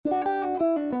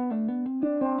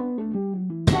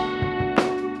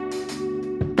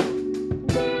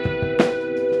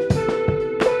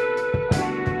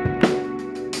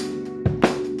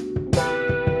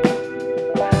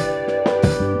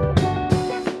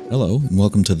Hello, and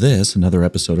welcome to another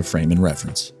episode of Frame and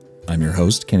Reference. I'm your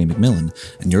host, Kenny McMillan,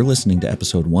 and you're listening to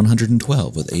episode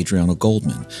 112 with Adriano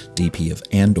Goldman, DP of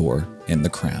Andor and The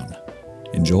Crown.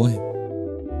 Enjoy.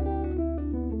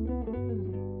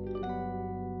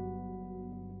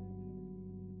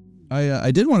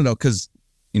 I did want to know, because,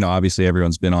 obviously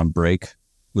everyone's been on break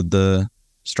with the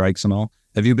strikes and all.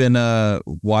 Have you been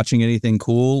watching anything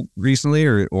cool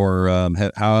recently, or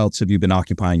how else have you been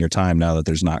occupying your time now that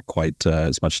there's not quite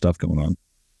as much stuff going on?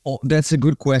 Oh, that's a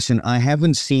good question. I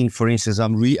haven't seen, for instance, I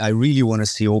really want to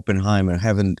see Oppenheimer.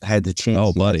 Haven't had the chance.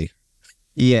 Oh, bloody.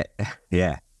 Yeah.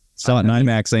 Saw it in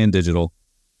IMAX and digital.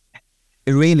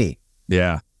 Really?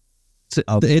 Yeah.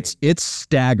 It's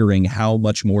staggering how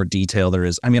much more detail there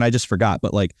is. I mean, I just forgot,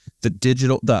 but like the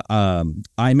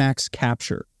IMAX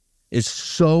capture is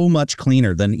so much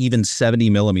cleaner than even 70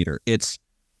 millimeter. It's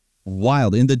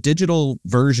wild. In the digital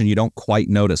version, you don't quite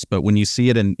notice, but when you see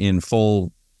it in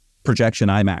full projection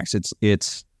IMAX,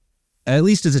 it's at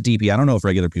least as a DP. I don't know if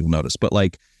regular people notice, but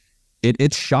like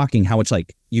it's shocking how much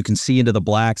like you can see into the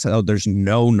blacks. Oh, there's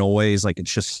no noise. Like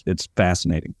it's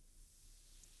fascinating.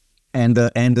 And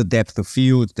the depth of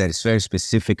field that is very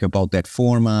specific about that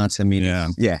format. I mean,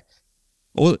 yeah.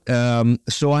 Well,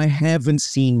 so I haven't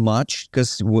seen much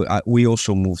because we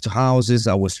also moved houses.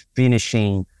 I've been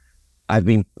finishing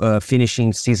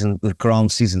The Crown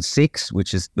season 6,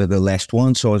 which is the last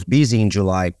one. So I was busy in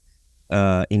July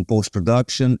in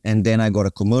post-production. And then I got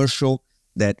a commercial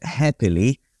that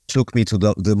happily took me to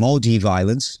the Maldive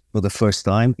Islands for the first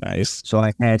time. Nice. So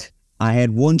I had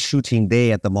one shooting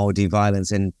day at the Maldive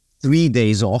Islands and 3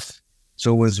 days off.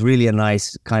 So it was really a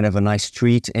nice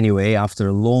treat anyway, after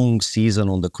a long season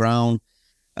on The Crown.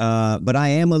 But I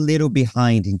am a little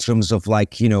behind in terms of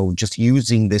just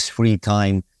using this free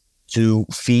time to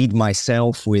feed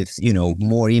myself with,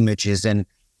 more images and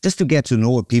just to get to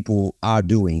know what people are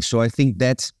doing. So I think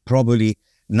that's probably,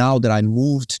 now that I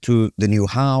moved to the new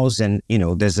house and,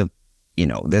 there's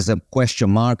a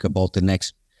question mark about the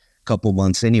next couple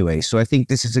months anyway. So I think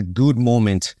this is a good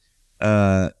moment,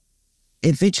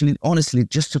 eventually, honestly,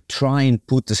 just to try and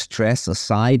put the stress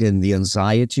aside and the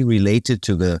anxiety related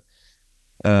to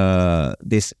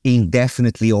this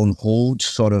indefinitely on hold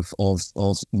sort of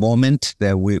moment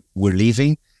that we're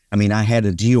living. I mean, I had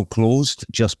a deal closed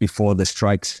just before the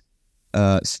strikes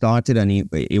started, and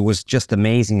it was just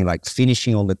amazing, like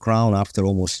finishing on The Crown after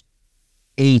almost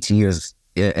 8 years,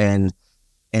 and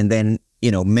then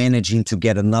managing to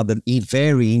get another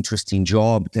very interesting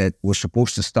job that was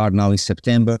supposed to start now in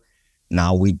September.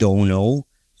 Now we don't know.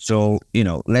 So,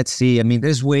 let's see. I mean,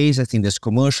 there's ways. I think there's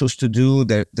commercials to do.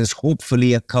 There's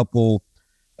hopefully a couple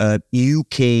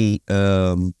UK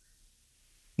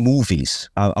movies.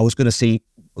 I was going to say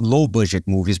low budget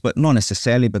movies, but not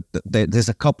necessarily. But there's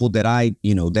a couple that I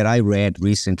read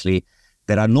recently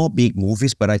that are not big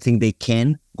movies, but I think they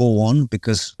can go on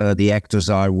because the actors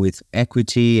are with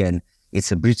equity and it's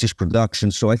a British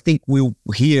production. So I think we'll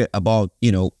hear about,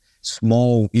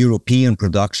 small European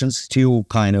productions still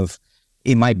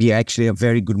it might be actually a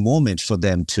very good moment for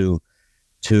them to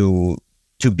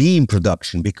be in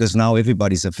production, because now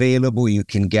everybody's available. You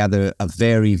can gather a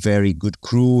very, very good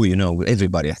crew.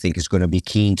 Everybody I think is going to be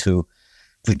keen to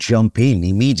jump in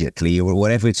immediately or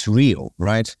whatever. It's real,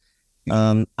 right?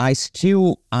 To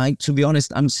be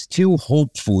honest, I'm still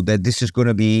hopeful that this is going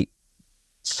to be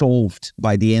solved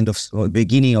by the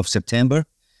beginning of September.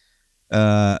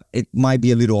 It might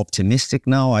be a little optimistic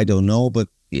now. I don't know, but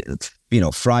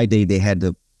Friday they had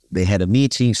a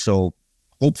meeting, so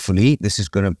hopefully this is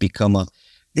going to become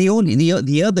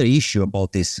the other issue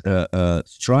about this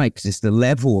strikes is the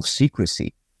level of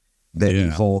secrecy that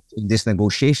involved in this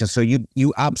negotiation. So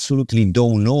you absolutely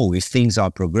don't know if things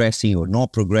are progressing or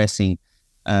not progressing.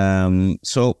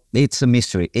 So it's a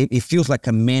mystery. It feels like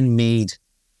a man-made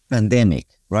pandemic,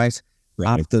 right?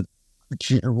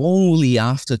 Only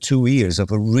after 2 years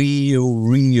of a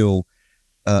real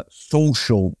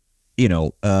social,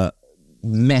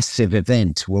 massive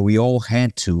event where we all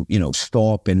had to,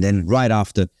 stop, and then right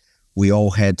after we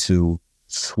all had to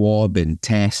swab and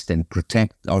test and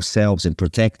protect ourselves and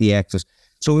protect the actors.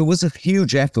 So it was a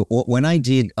huge effort. When I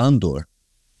did Andor,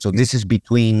 so this is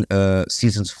between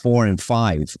seasons 4 and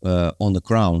 5 on The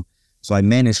Crown. So I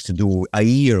managed to do a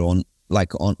year on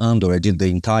Andor. I did the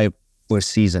entire first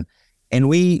season. And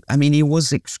it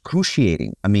was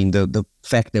excruciating. I mean, the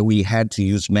fact that we had to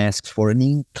use masks for an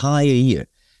entire year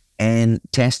and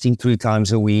testing 3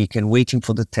 times a week and waiting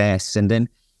for the tests. And then,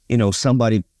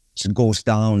 somebody goes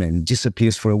down and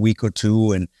disappears for a week or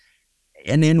two. And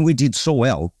then we did so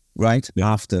well, right?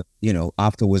 After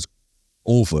it was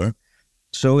over.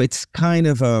 So it's kind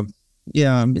of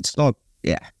it's not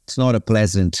it's not a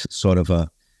pleasant sort of a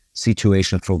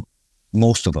situation for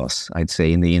most of us, I'd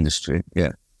say, in the industry.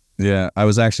 Yeah. Yeah, I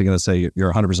was actually going to say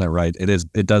you're 100% right.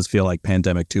 It does feel like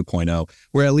pandemic 2.0,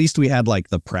 where at least we had like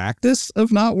the practice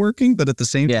of not working, but at the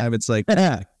same time, it's like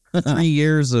 3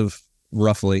 years of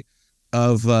roughly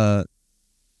of, I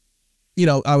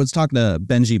was talking to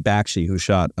Benji Bakshi, who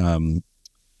shot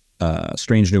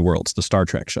Strange New Worlds, the Star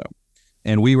Trek show.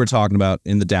 And we were talking about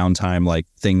in the downtime, like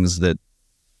things that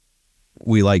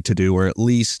we like to do, or at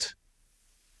least,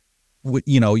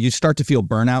 you start to feel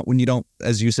burnout when you don't,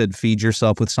 as you said, feed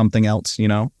yourself with something else,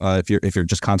 if you're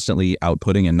just constantly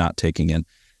outputting and not taking in.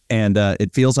 And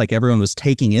it feels like everyone was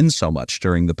taking in so much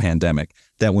during the pandemic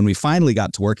that when we finally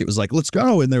got to work, it was like, let's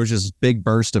go. And there was just this big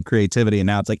burst of creativity. And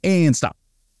now it's like, and stop.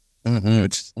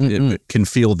 It can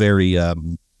feel very, I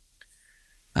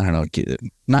don't know,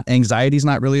 not anxiety's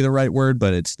not really the right word,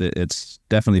 but it's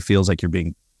definitely feels like you're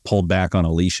being pulled back on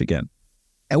a leash again.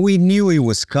 And we knew it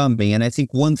was coming. And I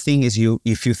think one thing is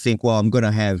if you think, well, I'm going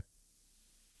to have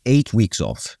 8 weeks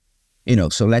off,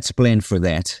 so let's plan for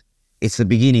that. It's the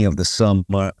beginning of the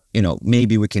summer,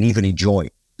 maybe we can even enjoy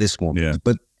this moment. Yeah.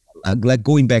 But like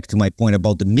going back to my point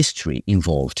about the mystery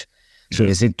involved, sure.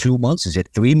 Is it 2 months? Is it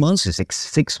 3 months? Is it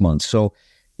 6 months? So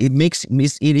it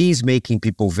is making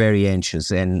people very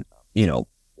anxious and,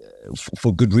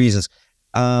 for good reasons.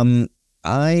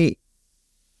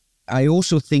 I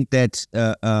also think that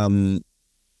I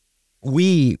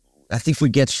think we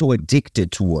get so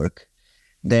addicted to work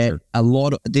that a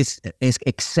lot of this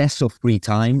excess of free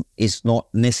time is not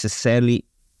necessarily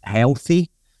healthy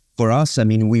for us. I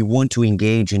mean, we want to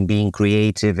engage in being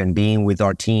creative and being with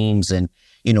our teams and,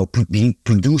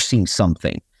 producing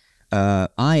something.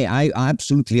 I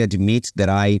absolutely admit that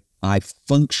I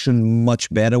function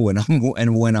much better when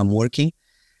I'm working.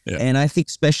 Yeah. And I think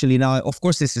especially now, of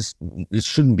course, it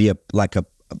shouldn't be a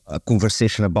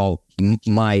conversation about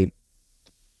my,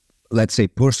 let's say,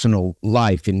 personal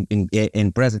life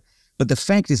in present. But the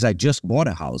fact is I just bought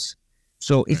a house.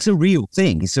 So it's a real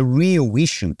thing. It's a real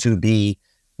issue to be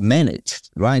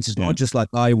managed, right? It's not just like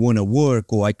I want to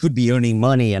work or I could be earning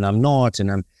money and I'm not,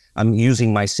 and I'm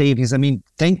using my savings.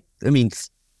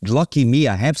 Lucky me,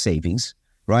 I have savings,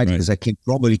 right? Because I can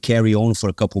probably carry on for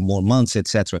a couple more months,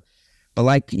 etc.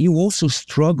 But you also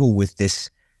struggle with this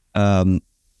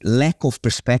lack of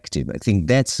perspective. I think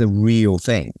that's a real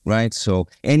thing, right? So,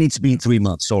 and it's been 3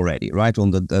 months already, right,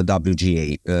 on the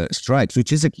WGA strikes,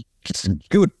 which is it's a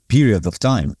good period of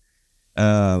time.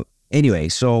 Anyway,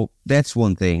 so that's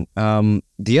one thing.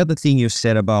 The other thing you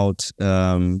said about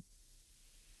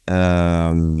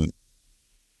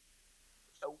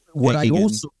what I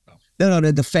also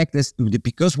the fact is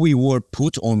because we were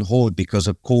put on hold because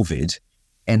of COVID.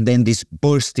 And then this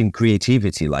burst in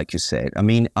creativity, like you said. I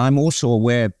mean, I'm also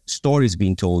aware stories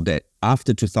being told that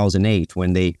after 2008,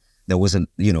 when there was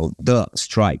the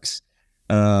strikes,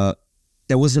 there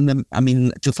was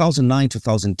 2009,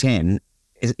 2010,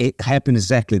 it happened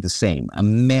exactly the same. A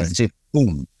massive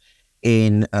boom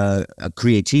in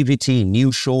creativity,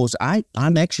 new shows.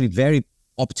 I'm actually very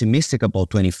optimistic about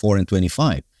 24 and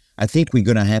 25. I think we're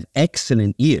going to have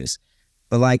excellent years.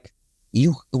 But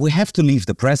we have to leave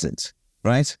the present.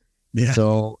 Right? Yeah.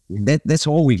 So that's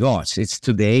all we got. It's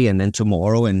today and then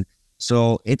tomorrow. And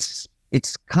so it's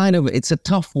a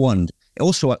tough one.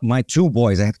 Also, my 2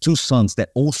 boys, I have 2 sons that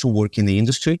also work in the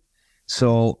industry.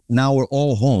 So now we're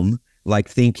all home,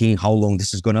 thinking how long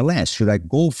this is going to last. Should I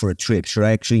go for a trip? Should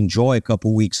I actually enjoy a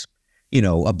couple weeks,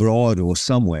 abroad or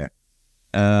somewhere?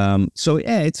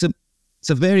 It's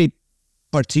a very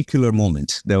particular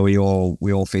moment that we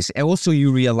all face. And also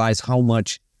you realize how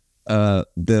much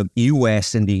the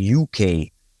US and the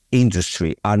UK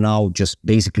industry are now just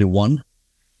basically one,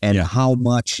 and how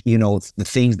much, the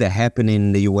things that happen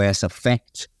in the US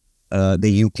affect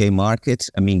the UK market.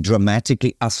 I mean,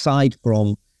 dramatically, aside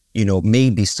from,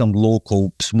 maybe some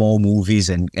local small movies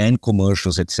and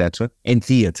commercials, etc., and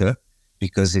theater,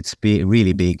 because it's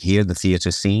really big here, the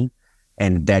theater scene,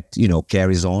 and that,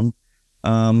 carries on.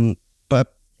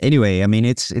 But anyway, I mean,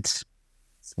 it's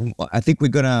I think we're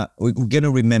gonna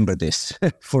remember this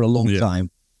for a long time.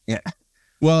 Yeah.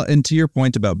 Well, and to your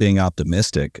point about being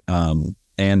optimistic,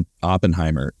 and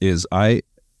Oppenheimer is I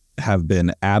have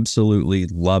been absolutely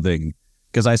loving,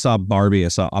 because I saw Barbie, I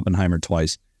saw Oppenheimer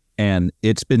twice, and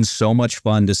it's been so much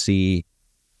fun to see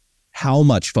how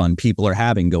much fun people are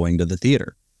having going to the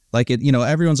theater.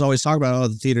 Everyone's always talking about,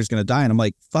 the theater's going to die. And I'm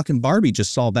like, fucking Barbie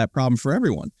just solved that problem for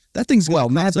everyone. That thing's going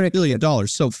to cost $1 billion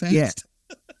so fast. Yeah.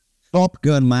 Top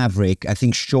Gun Maverick, I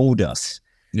think, showed us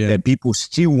that people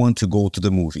still want to go to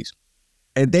the movies.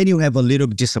 And then you have a little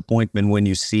disappointment when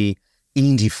you see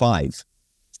Indy 5,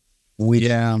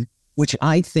 which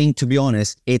I think, to be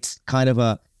honest, it's kind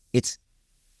of it's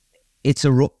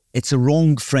a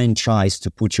wrong franchise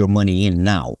to put your money in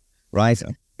now, right?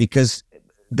 Yeah. Because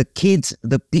the kids,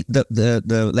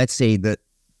 the let's say the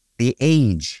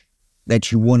age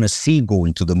that you want to see go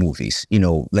into the movies,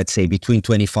 let's say between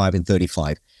 25 and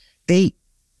 35, they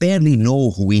barely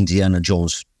know who Indiana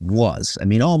Jones was. I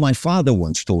mean, my father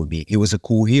once told me he was a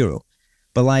cool hero,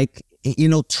 but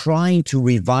trying to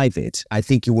revive it, I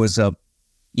think it was a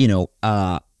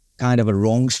kind of a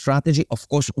wrong strategy. Of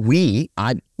course,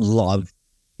 I love,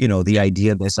 the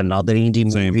idea there's another indie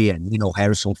movie and,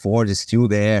 Harrison Ford is still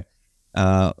there,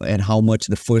 and how much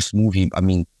the first movie,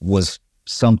 was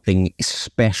something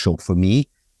special for me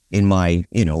in my,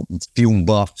 film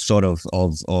buff sort of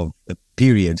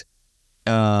period.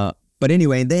 But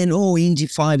anyway, then, Indy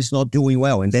 5 is not doing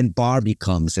well. And then Barbie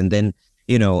comes. And then,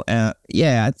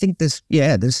 I think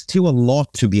there's still a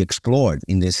lot to be explored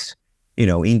in this,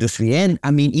 industry. And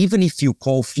even if you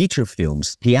call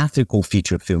theatrical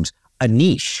feature films, a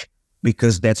niche,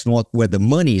 because that's not where the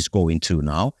money is going to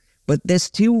now, but there's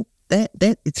still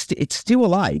it's still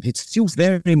alive. It's still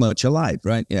very much alive,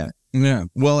 right? Yeah. Yeah.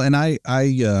 Well, and I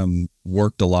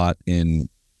worked a lot in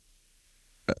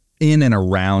and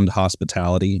around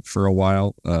hospitality for a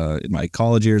while, in my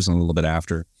college years and a little bit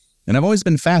after. And I've always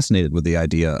been fascinated with the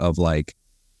idea of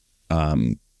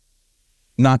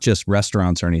not just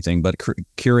restaurants or anything, but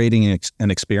curating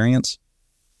an experience.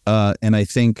 And I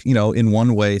think, in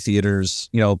one way, theaters,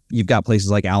 you've got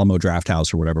places like Alamo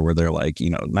Drafthouse or whatever, where they're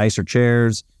nicer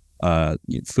chairs,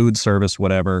 food service,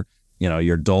 whatever,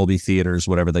 your Dolby theaters,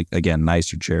 whatever, again,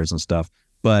 nicer chairs and stuff.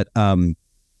 But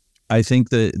I think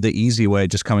the easy way,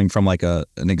 just coming from an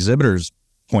exhibitor's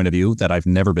point of view, that I've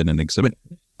never been an exhibit.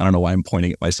 I don't know why I'm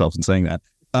pointing at myself and saying that.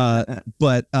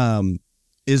 But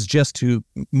is just to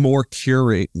more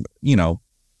curate,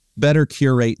 better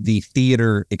curate the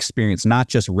theater experience, not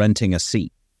just renting a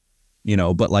seat,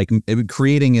 but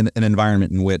creating an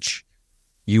environment in which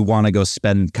you want to go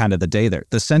spend kind of the day there.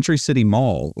 The Century City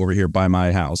Mall over here by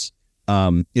my house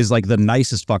is the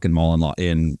nicest fucking mall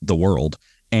in the world.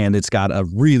 And it's got a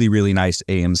really, really nice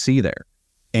AMC there.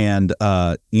 And,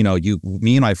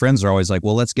 me and my friends are always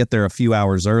well, let's get there a few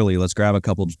hours early. Let's grab a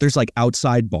couple. There's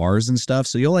outside bars and stuff.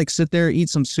 So you'll sit there, eat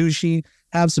some sushi,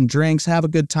 have some drinks, have a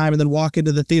good time, and then walk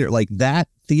into the theater. That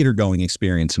theater going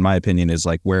experience, in my opinion, is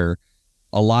where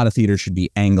a lot of theaters should be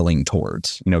angling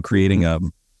towards, creating a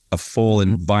full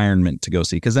environment to go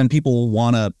see. Because then people will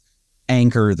want to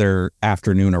anchor their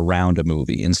afternoon around a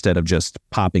movie instead of just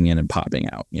popping in and popping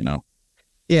out,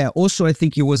 Yeah, also I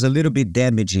think it was a little bit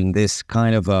damaging, this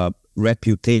kind of a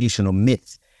reputation or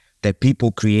myth that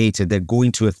people created that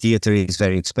going to a theater is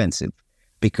very expensive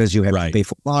because you have to pay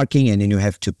for parking and then you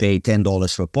have to pay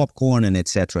 $10 for popcorn and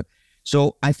etc.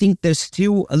 So I think there's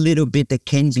still a little bit that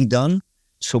can be done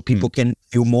so people can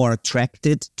feel more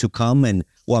attracted to come and,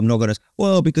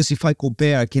 because if I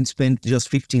compare, I can spend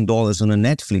just $15 on a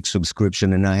Netflix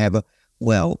subscription and I have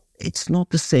it's not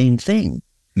the same thing.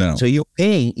 No. So you're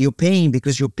paying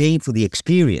because you're paying for the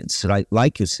experience, right?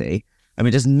 Like you say,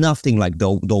 there's nothing like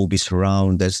Dolby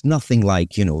Surround. There's nothing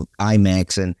like,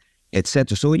 IMAX and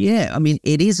etc. So yeah,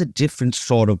 it is a different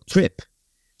sort of trip.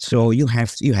 So you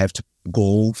have to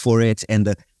go for it,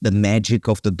 and the magic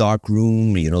of the dark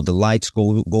room, the lights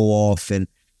go off, and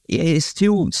it's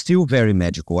still very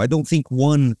magical. I don't think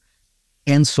one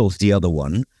cancels the other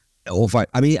one.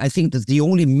 I think that the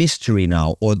only mystery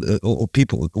now, or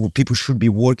people should be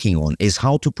working on, is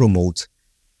how to promote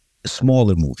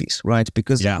smaller movies, right?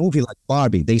 Because a movie like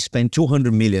Barbie, they spent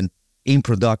 $200 million in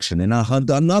production and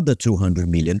another $200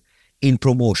 million in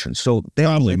promotion. So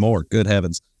probably more. Good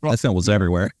heavens, that film was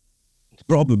everywhere.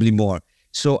 Probably more.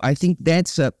 So I think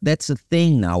that's a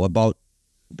thing now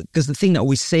because the thing that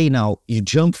we say now, you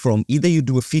jump from either you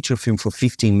do a feature film for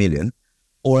 15 million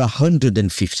or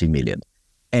 150 million.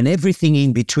 And everything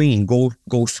in between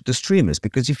goes to the streamers.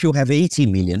 Because if you have 80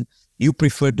 million, you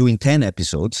prefer doing 10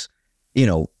 episodes,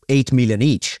 8 million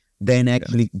each, than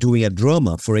actually doing a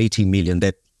drama for 80 million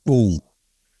that,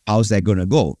 how's that going to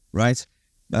go, right?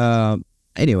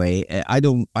 Anyway, I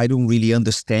don't really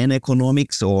understand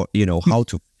economics or, how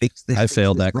to fix this. I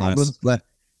failed that class.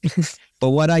 But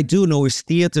what I do know is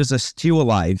theaters are still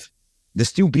alive. They're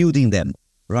still building them,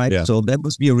 right? Yeah. So there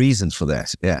must be a reason for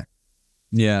that. Yeah.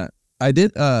 Yeah. I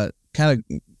did, kind of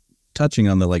touching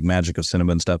on the magic of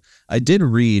cinema and stuff, I did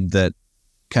read that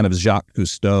kind of Jacques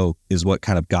Cousteau is what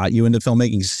kind of got you into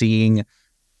filmmaking, seeing,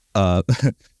 I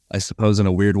suppose in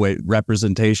a weird way,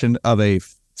 representation of a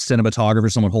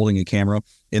cinematographer, someone holding a camera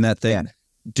in that thing.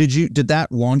 Yeah. Did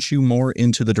that launch you more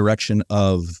into the direction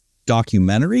of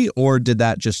documentary, or did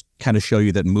that just kind of show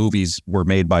you that movies were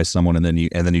made by someone and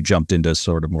then you jumped into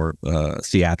sort of more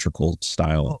theatrical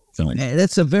style film?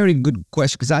 That's a very good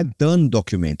question, because I've done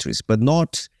documentaries, but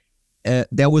not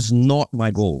that was not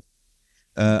my goal.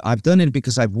 I've done it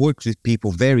because I've worked with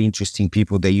people, very interesting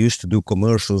people. They used to do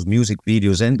commercials, music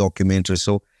videos, and documentaries.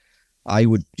 So I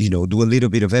would, do a little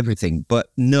bit of everything. But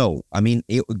no, I mean,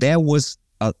 there was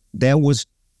a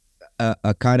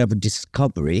kind of a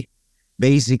discovery.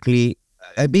 Basically,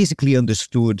 I basically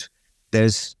understood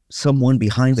there's someone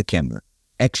behind the camera,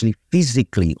 actually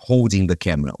physically holding the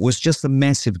camera. It was just a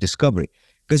massive discovery.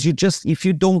 Because if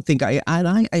you don't think,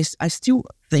 I still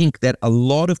think that a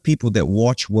lot of people that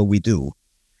watch what we do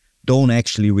don't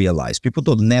actually realize. People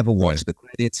don't never watch the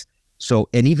credits. So,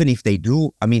 and even if they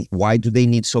do, I mean, why do they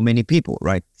need so many people,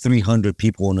 right? 300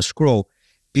 people on a scroll.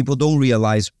 People don't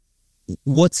realize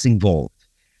what's involved.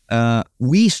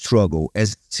 We struggle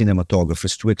as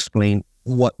cinematographers to explain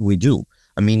what we do.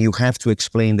 I mean, you have to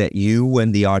explain that you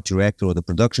and the art director or the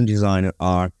production designer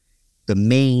are the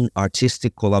main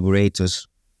artistic collaborators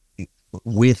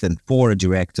with and for a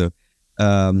director.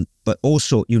 But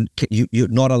also, you're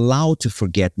not allowed to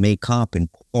forget makeup and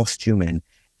costume and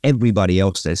everybody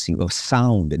else that's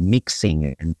sound and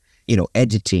mixing and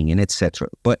editing and etc.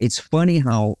 But it's funny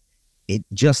how it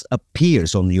just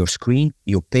appears on your screen.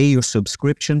 You pay your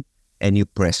subscription and you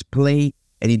press play,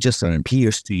 and it just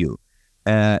appears to you.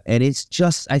 And it's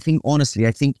just, I think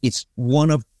it's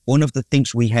one of the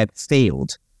things we have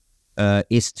failed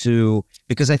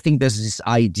because I think there's this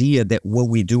idea that what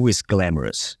we do is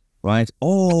glamorous. Right?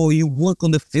 Oh, you work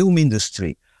on the film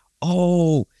industry.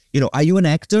 Oh, are you an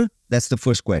actor? That's the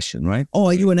first question, right? Oh,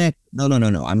 are you an actor? No.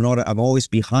 I'm not. I'm always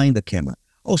behind the camera.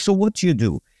 Oh, so what do you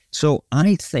do? So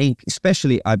I think,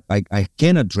 especially, I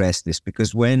can address this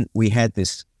because when we had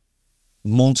this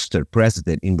monster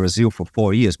president in Brazil for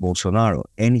 4 years, Bolsonaro,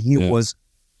 and he was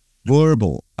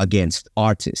verbal against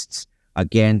artists,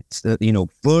 against,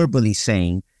 verbally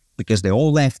saying, because they're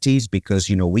all lefties, because,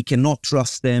 we cannot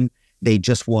trust them. They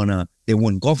just they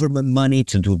want government money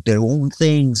to do their own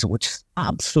things, which is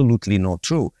absolutely not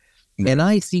true. And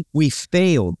I think we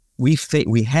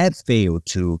have failed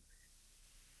to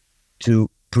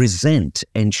present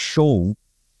and show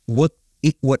what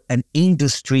an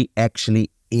industry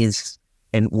actually is,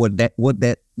 and what that.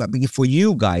 For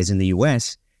you guys in the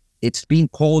US, it's been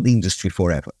called industry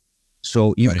forever.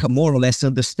 So you can more or less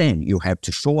understand. You have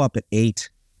to show up at 8,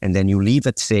 and then you leave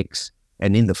at 6.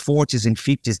 And in the 40s and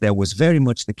 50s, that was very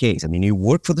much the case. I mean, you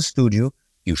work for the studio,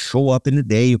 you show up in the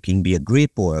day, you can be a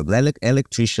grip or an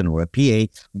electrician or a PA.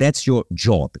 That's your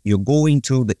job. You're going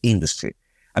to the industry.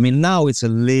 I mean, now it's a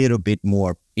little bit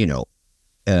more,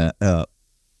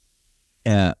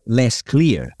 less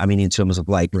clear. I mean, in terms of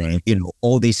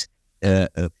all this,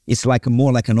 it's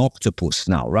more like an octopus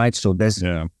now, right? So there's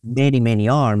many, many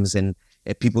arms, and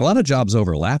people. A lot of jobs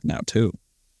overlap now too.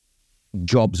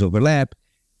 Jobs overlap.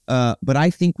 But I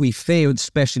think we failed,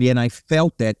 especially, and I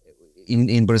felt that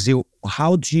in Brazil.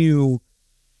 How do you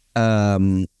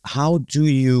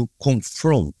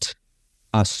confront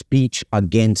a speech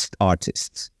against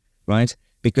artists, right?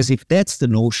 Because if that's the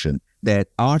notion that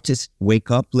artists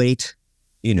wake up late,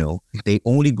 they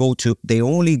only go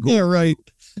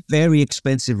very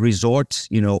expensive resorts,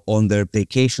 on their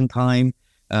vacation time.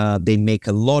 They make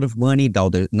a lot of money.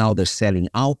 Now they're selling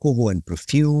alcohol and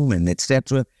perfume and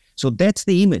etc. So that's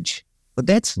the image. But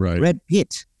that's Brad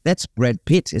Pitt. That's Brad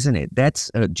Pitt, isn't it? That's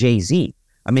Jay-Z.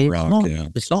 I mean,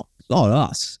 it's not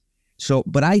us. So,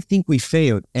 but I think we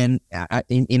failed, and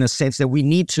in a sense that we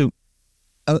need to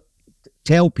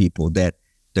tell people that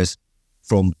there's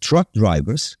from truck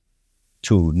drivers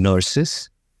to nurses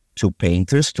to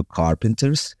painters to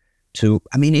carpenters to,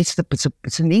 I mean, it's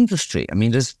an industry. I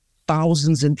mean, there's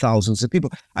thousands and thousands of people.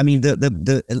 I mean,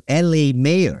 the LA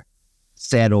mayor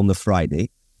said on the Friday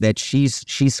that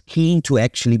she's keen to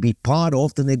actually be part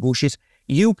of the negotiations.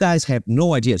 You guys have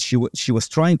no idea. She was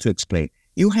trying to explain.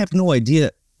 You have no idea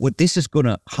how this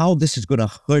is gonna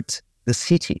hurt the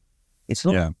city. It's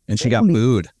not. Yeah, and she got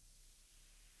booed.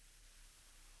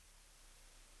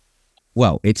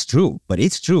 Well, it's true, but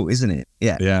it's true, isn't it?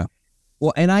 Yeah. Yeah.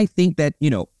 Well, and I think that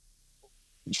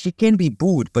she can be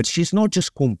booed, but she's not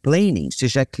just complaining.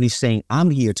 She's actually saying, "I'm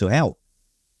here to help."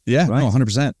 Yeah, right? No,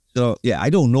 100%. So, yeah, I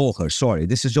don't know her. Sorry.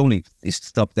 This is only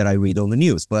stuff that I read on the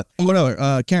news. But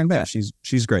Karen Bass,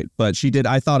 she's great. But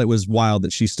I thought it was wild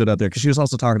that she stood up there because she was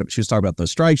talking about the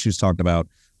strike. She was talking about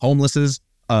the homelessness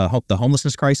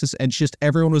crisis, and just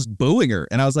everyone was booing her.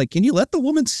 And I was like, can you let the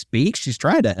woman speak? She's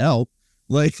trying to help.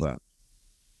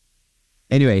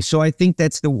 Anyway, so I think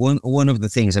that's one of the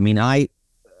things. I mean,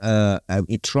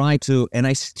 it tried to, and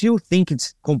I still think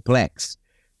it's complex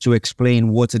to explain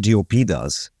what a DOP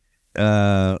does.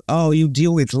 You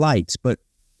deal with lights, but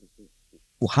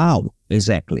how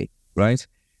exactly, right?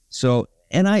 So,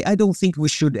 and I don't think we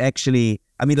should actually,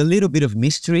 I mean, a little bit of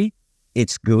mystery,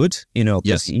 it's good,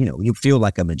 because, you feel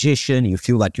like a magician, you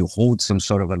feel like you hold some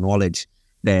sort of a knowledge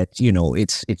that,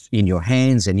 it's in your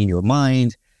hands and in your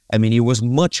mind. I mean, it was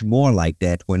much more like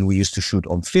that when we used to shoot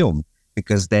on film,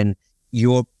 because then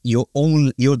you're the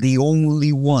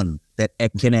only one that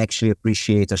can actually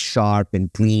appreciate a sharp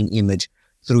and clean image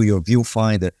through your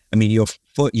viewfinder. I mean, you're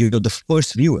the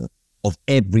first viewer of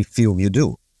every film you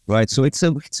do, right? So it's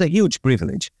a huge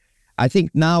privilege. I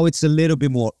think now it's a little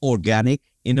bit more organic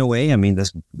in a way. I mean,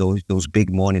 there's those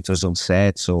big monitors on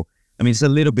set, so I mean, it's a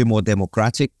little bit more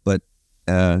democratic, but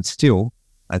still,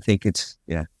 I think it's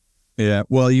Yeah.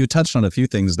 Well, you touched on a few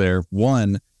things there.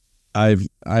 One, I've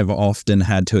often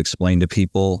had to explain to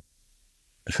people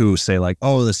who say like,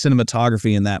 "Oh, the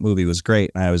cinematography in that movie was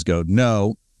great," and I always go,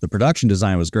 "No, the production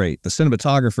design was great. The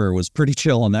cinematographer was pretty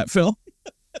chill on that film."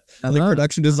 Like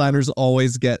production designers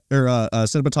always get, or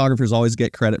cinematographers always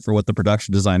get credit for what the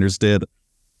production designers did.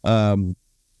 And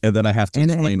then I have to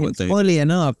explain what they. Funnily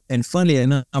enough,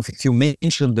 if you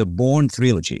mention the Bourne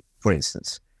trilogy, for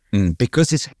instance,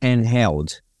 because it's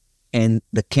handheld and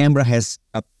the camera has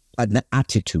an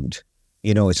attitude,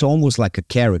 it's almost like a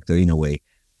character in a way.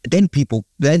 Then people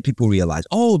realize,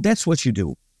 oh, that's what you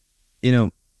do,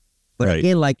 But right.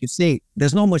 Again, like you say,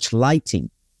 there's not much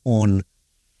lighting on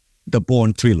the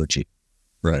Bourne trilogy.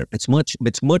 Right. It's much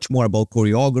more about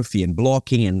choreography and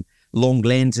blocking and long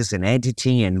lenses and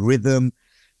editing and rhythm.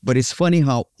 But it's funny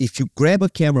how if you grab a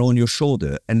camera on your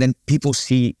shoulder and then people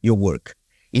see your work,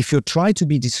 if you try to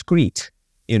be discreet,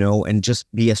 and just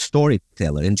be a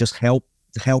storyteller and just help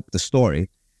the story,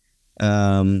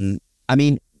 I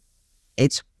mean,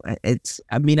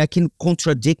 I can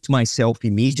contradict myself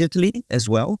immediately as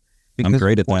well. I'm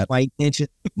great at that.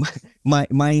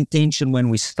 My intention when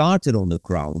we started on The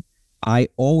Crown, I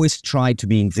always tried to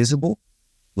be invisible.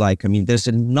 Like, I mean, there's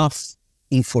enough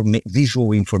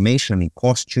visual information in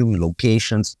costume,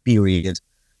 locations, period,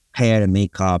 hair and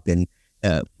makeup, and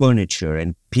furniture,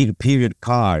 and period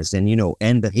cars, and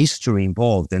and the history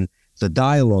involved, and the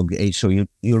dialogue. So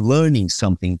you're learning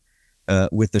something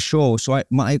with the show. So I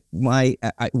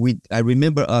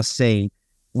remember us saying,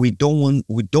 we don't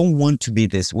want to be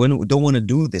this. We don't want to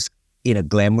do this in a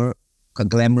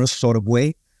glamorous sort of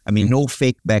way. I mean, no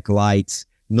fake backlights,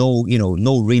 no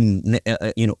rim,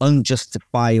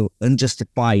 unjustified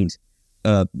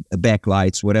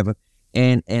backlights, whatever,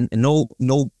 and no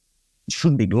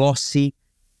shouldn't be glossy.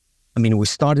 I mean, we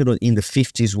started in the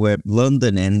 50s where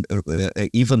London and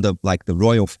even the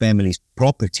royal family's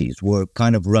properties were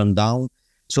kind of run down.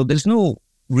 So there's no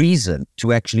reason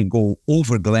to actually go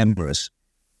over glamorous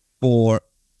for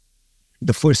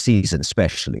the first season,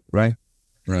 especially, right?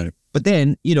 Right. But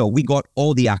then, we got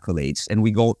all the accolades, and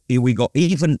we got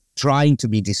even trying to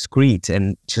be discreet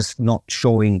and just not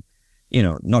showing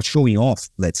off,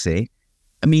 let's say.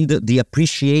 I mean, the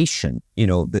appreciation,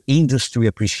 the industry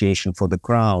appreciation for The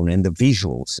Crown and the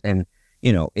visuals, and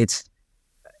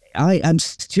I'm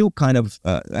still kind of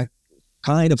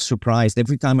surprised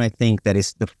every time I think that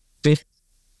it's the 5th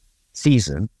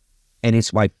season and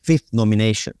it's my 5th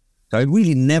nomination. So I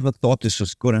really never thought this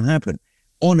was going to happen.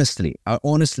 Honestly, I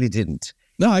honestly didn't.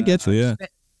 No, I get you, yeah.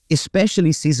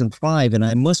 Especially season 5, and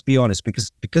I must be honest,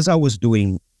 because I was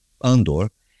doing Andor,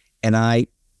 and I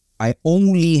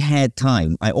only had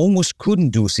time. I almost couldn't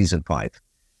do season 5.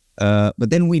 But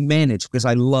then we managed, because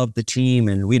I love the team,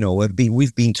 and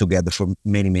we've been together for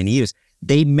many, many years.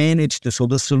 They managed to, so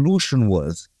the solution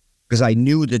was, because I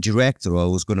knew the director I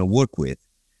was going to work with,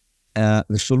 the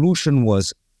solution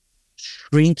was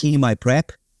shrinking my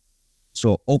prep.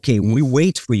 So, okay, we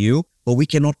wait for you, but we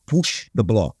cannot push the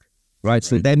block, right?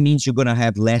 So that means you're going to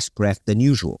have less prep than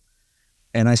usual.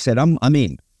 And I said, I'm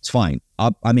in. It's fine.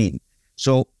 I'm in.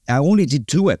 So I only did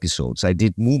 2 episodes. I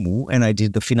did Mumu and I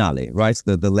did the finale, right?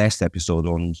 The last episode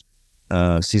on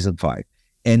season 5.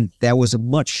 And that was a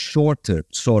much shorter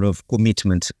sort of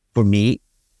commitment for me,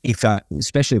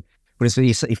 especially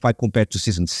if I compare to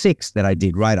season 6 that I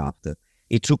did right after.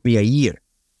 It took me a year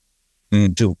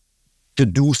to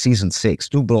do season 6,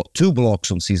 two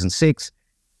blocks on season 6.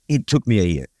 It took me a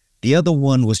year. The other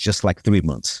one was just like 3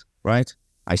 months, right?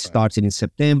 I started in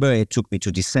September. It took me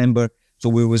to December. So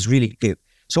it was really clear.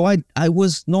 So I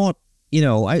was not,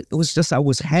 I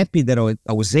was happy that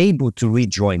I was able to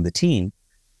rejoin the team.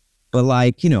 But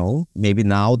maybe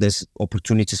now there's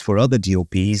opportunities for other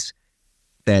DOPs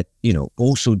that,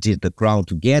 also did The Crown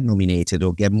to get nominated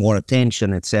or get more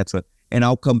attention, etc. and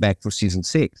I'll come back for season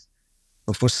 6.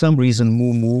 But for some reason,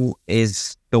 Moo Moo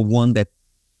is the one that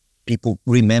people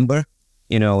remember,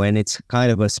 and it's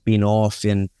kind of a spin-off,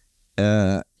 and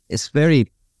it's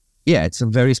a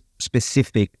very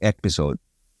specific episode.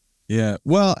 Yeah.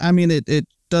 Well, I mean, it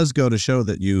does go to show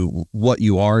that what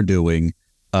you are doing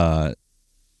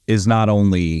is not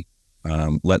only,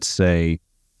 let's say,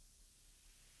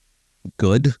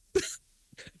 good,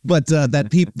 but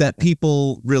that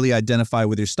people really identify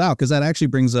with your style. Because that actually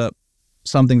brings up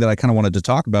something that I kind of wanted to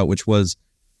talk about, which was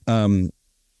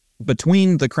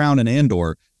between The Crown and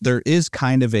Andor, there is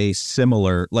kind of a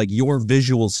similar, like, your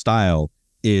visual style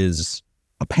is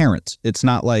apparent. It's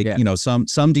not like, some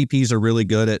DPs are really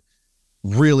good at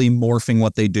really morphing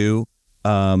what they do.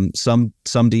 Some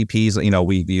DPs,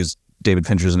 we use David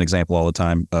Fincher as an example all the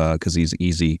time because he's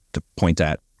easy to point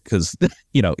at because,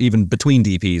 even between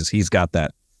DPs, he's got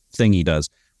that thing he does.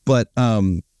 But,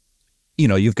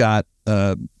 you've got,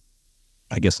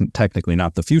 I guess technically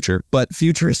not the future, but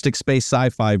futuristic space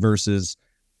sci-fi versus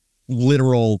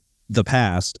literal the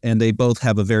past. And they both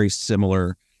have a very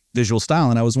similar visual style.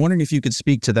 And I was wondering if you could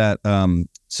speak to that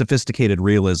sophisticated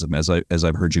realism, as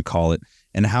I've heard you call it,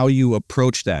 and how you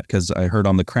approach that. Because I heard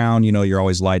on The Crown, you're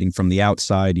always lighting from the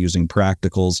outside using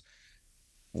practicals.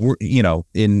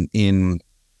 In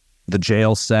the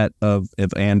jail set of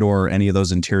Andor, or any of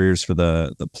those interiors for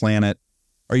the planet,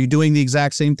 are you doing the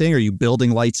exact same thing? Are you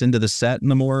building lights into the set in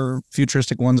the more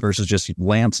futuristic ones versus just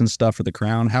lamps and stuff for The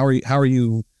Crown? How are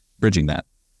you bridging that?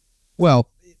 Well,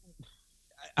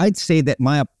 I'd say that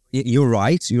you're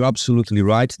right. You're absolutely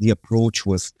right. The approach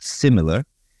was similar.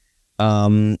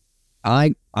 I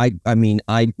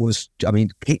was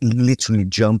literally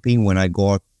jumping when I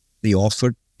got the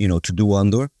offer, to do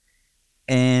Andor,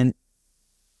 and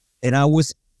I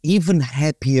was even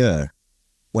happier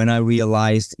when I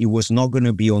realized it was not going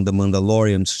to be on the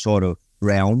Mandalorian sort of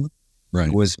realm. Right.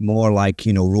 It was more like,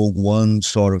 Rogue One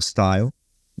sort of style.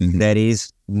 Mm-hmm. That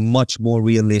is much more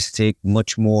realistic,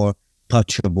 much more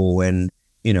touchable, and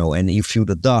you feel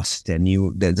the dust, and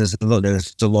there's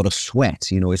a lot of sweat.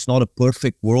 It's not a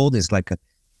perfect world. It's like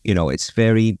it's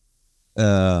very,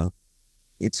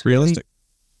 it's realistic.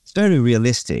 It's very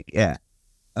realistic. Yeah.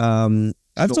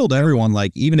 I've told everyone,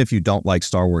 like, even if you don't like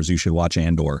Star Wars, you should watch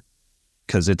Andor.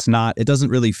 Because it doesn't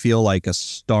really feel like a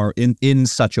star in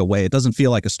such a way. It doesn't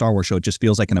feel like a Star Wars show. It just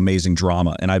feels like an amazing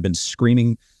drama. And I've been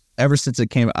screaming ever since it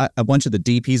came. A bunch of the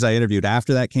DPs I interviewed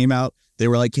after that came out, they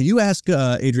were like, "Can you ask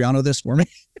Adriano this for me?"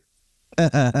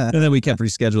 And then we kept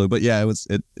rescheduling. But yeah,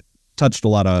 it touched a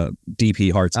lot of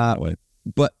DP hearts that way.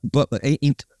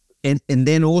 And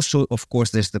then also, of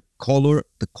course, there's the color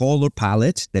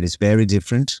palette that is very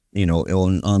different.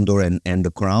 On Andor and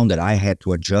The Crown, that I had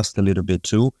to adjust a little bit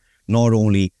too. Not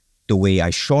only the way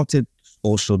I shot it,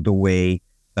 also the way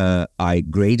I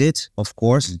graded, of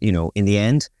course, in the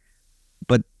end.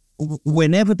 But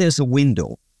whenever there's a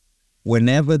window,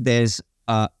 whenever there's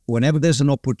an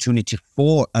opportunity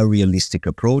for a realistic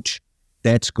approach,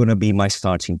 that's going to be my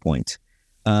starting point.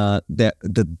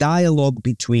 The dialogue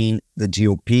between the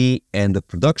DOP and the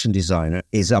production designer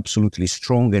is absolutely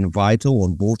strong and vital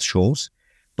on both shows.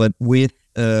 But with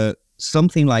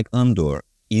something like Andor,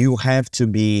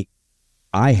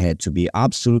 I had to be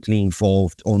absolutely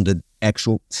involved on the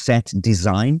actual set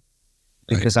design,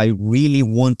 because I really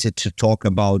wanted to talk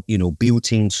about,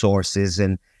 built-in sources,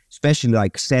 and especially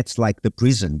like sets like the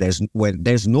prison, where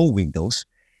there's no windows.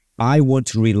 I want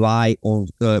to rely on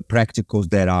practicals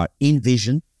that are in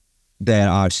vision, that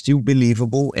are still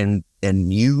believable and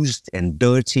used and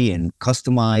dirty and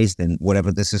customized and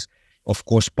whatever. This is, of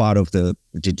course, part of the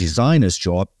designer's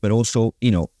job, but also,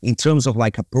 in terms of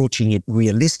like approaching it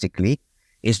realistically,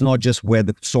 it's not just where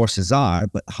the sources are,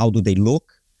 but how do they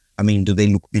look? I mean, do they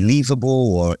look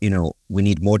believable, or, we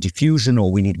need more diffusion,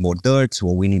 or we need more dirt,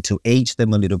 or we need to age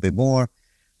them a little bit more.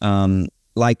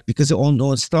 Because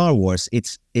on Star Wars,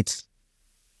 it's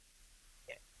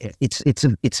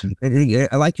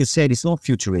like you said, it's not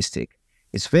futuristic.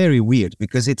 It's very weird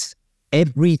because it's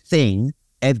everything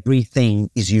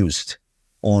is used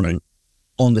on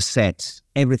the set.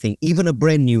 Everything, even a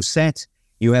brand new set,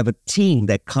 you have a team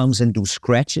that comes and do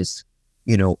scratches,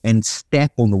 and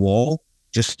step on the wall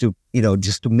just to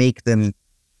make them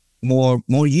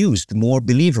more used, more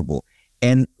believable.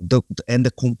 And the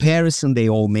comparison they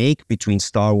all make between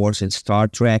Star Wars and Star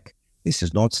Trek. This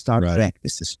is not Star Trek.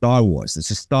 This is Star Wars.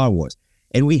 This is Star Wars.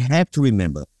 And we have to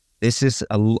remember, this is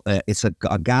it's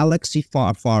a galaxy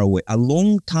far, far away, a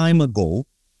long time ago,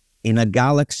 in a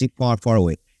galaxy far, far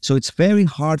away. So it's very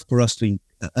hard for us to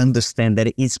understand that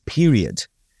it is period,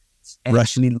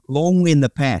 actually long in the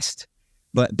past.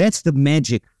 But that's the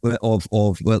magic of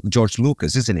George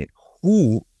Lucas, isn't it?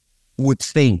 Who would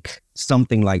think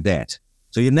something like that?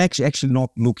 So you're actually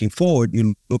not looking forward,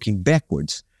 you're looking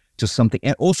backwards to something.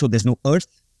 And also, there's no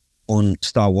Earth on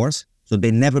Star Wars, so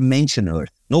they never mention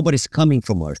Earth. Nobody's coming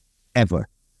from Earth, ever.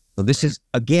 So this is,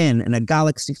 again, in a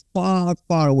galaxy far,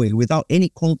 far away, without any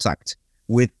contact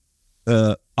with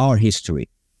our history.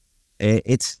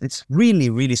 It's really,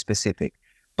 really specific.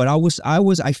 But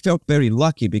I felt very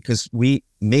lucky because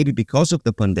maybe because of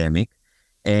the pandemic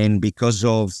and because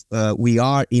of, we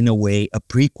are in a way a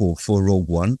prequel for Rogue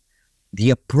One, the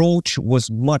approach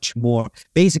was much more,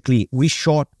 basically we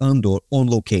shot Andor on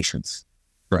locations.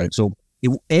 Right. So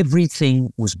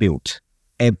everything was built.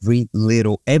 Every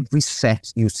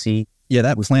set you see. Yeah,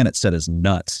 that planet set is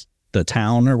nuts. The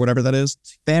town or whatever that is,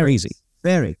 very easy.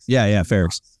 Very. Yeah, fair.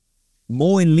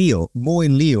 Mo and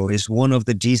Leo is one of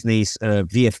the Disney's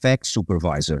VFX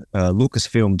supervisor,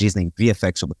 Lucasfilm Disney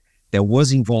VFX that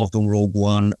was involved on Rogue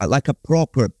One, like a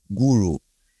proper guru.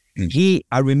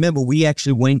 I remember we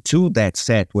actually went to that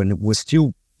set when it was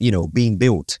still, being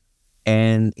built.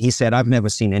 And he said, I've never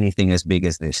seen anything as big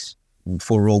as this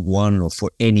for Rogue One or for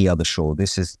any other show.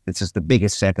 This is the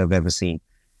biggest set I've ever seen.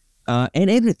 And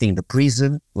everything, the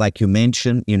prison, like you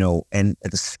mentioned, and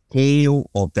the scale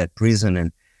of that prison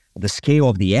and the scale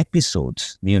of the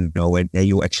episodes, and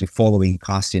you're actually following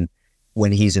casting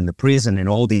when he's in the prison and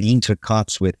all the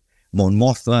intercuts with Mon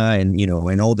Mothma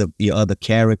and all the other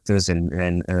characters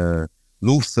and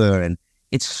Luther, and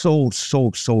it's so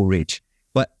rich.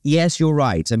 But yes, you're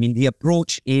right. I mean, the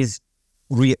approach is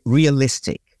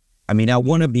realistic. I mean, I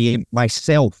want to be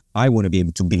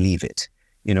able to believe it.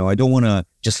 I don't want to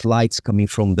just lights coming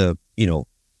from the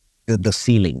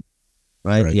ceiling,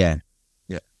 right? Yeah.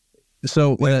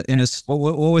 So what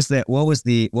was that? What was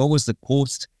the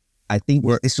quote? I think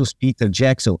this was Peter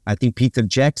Jackson. I think Peter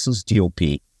Jackson's DOP.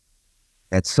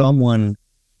 That someone,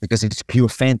 because it's pure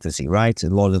fantasy, right?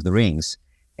 Lord of the Rings.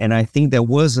 And I think there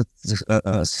was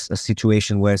a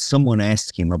situation where someone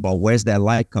asked him about where's that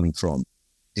light coming from.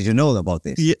 Did you know about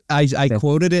this? Yeah, I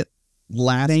quoted it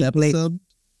last episode.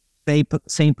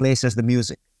 Same place as the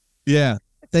music. Yeah.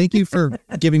 Thank you for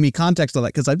giving me context on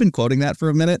that, because I've been quoting that for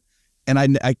a minute and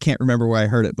I can't remember where I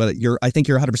heard it, but I think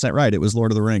you're 100% right. It was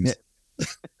Lord of the Rings. Yeah.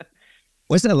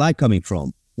 Where's that light coming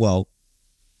from? Well,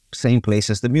 same place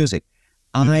as the music.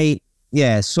 I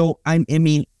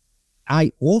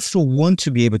also want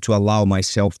to be able to allow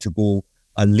myself to go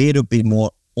a little bit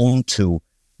more onto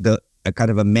a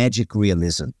kind of a magic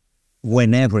realism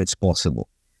whenever it's possible.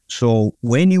 So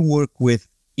when you work with,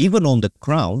 even on The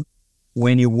Crown,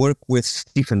 when you work with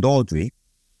Stephen Daldry,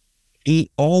 he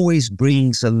always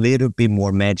brings a little bit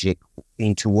more magic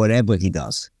into whatever he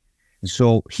does.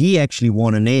 So he actually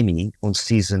won an Emmy on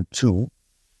season 2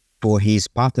 for his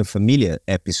Pater Familia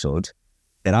episode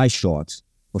that I shot.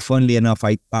 But funnily enough,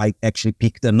 I actually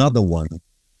picked another one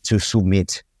to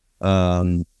submit.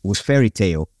 Was Fairy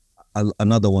Tale,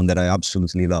 another one that I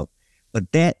absolutely love. But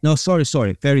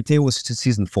Fairy Tale was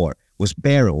season 4. Was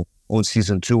Barrow on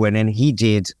season 2, and then he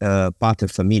did Pater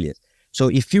Familias. So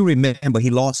if you remember,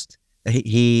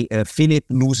 Philip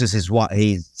loses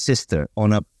his sister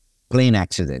on a plane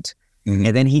accident,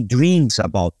 and then he dreams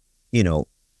about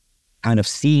kind of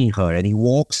seeing her, and he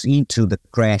walks into the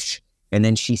crash, and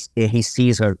then he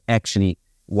sees her actually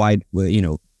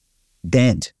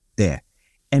dead there.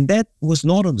 And that was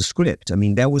not on the script. I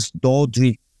mean, that was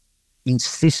Daldry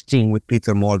insisting with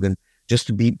Peter Morgan just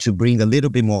to bring a little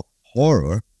bit more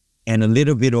horror and a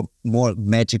little bit of more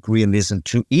magic realism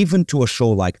to a show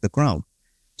like The Crown.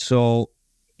 So,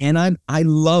 and I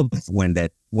love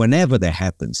whenever that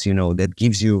happens, that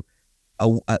gives you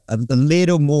a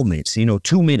little moment,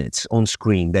 2 minutes on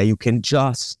screen that you can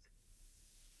just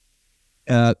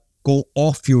go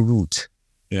off your route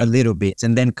a little bit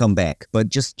and then come back. But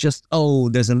just there's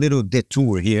a little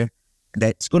detour here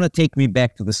that's going to take me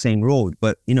back to the same road.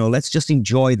 But, let's just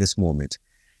enjoy this moment.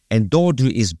 And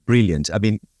Daldry is brilliant. I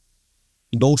mean,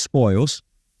 no spoils,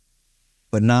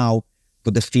 but now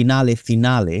for the finale,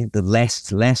 the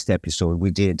last episode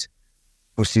we did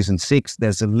for season 6,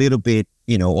 there's a little bit,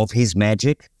 of his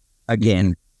magic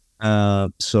again.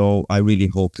 So I really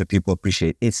hope that people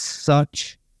appreciate it.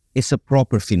 It's a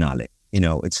proper finale.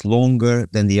 It's longer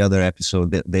than the other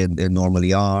episode that they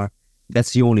normally are.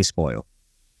 That's the only spoil.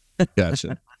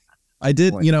 Gotcha. I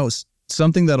did,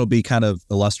 something that'll be kind of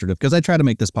illustrative, because I try to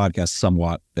make this podcast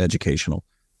somewhat educational.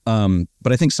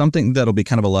 But I think something that'll be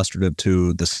kind of illustrative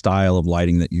to the style of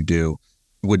lighting that you do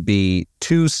would be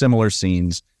 2 similar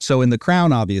scenes. So in The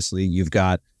Crown, obviously, you've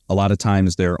got a lot of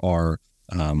times there are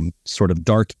sort of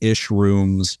dark-ish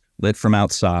rooms lit from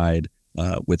outside,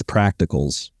 with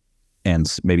practicals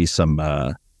and maybe some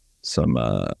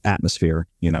atmosphere.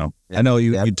 I know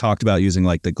you talked about using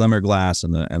like the glimmer glass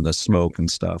and the smoke and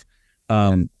stuff,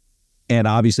 and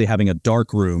obviously having a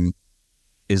dark room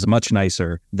is much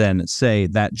nicer than, say,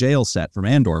 that jail set from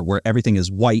Andor where everything is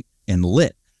white and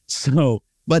lit. So,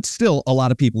 but still a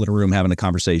lot of people in a room having a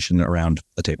conversation around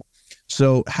a table.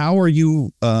 So how are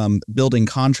you building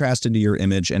contrast into your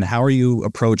image, and how are you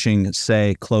approaching,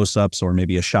 say, close-ups or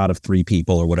maybe a shot of 3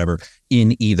 people or whatever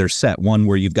in either set? One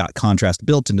where you've got contrast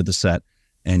built into the set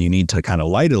and you need to kind of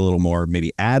light it a little more,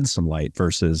 maybe add some light,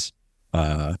 versus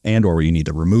Andor where you need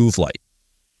to remove light.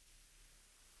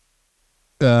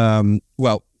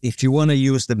 Well, if you want to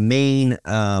use the main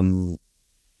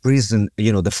prison,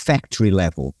 the factory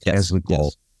level, as we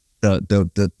call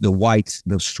the white,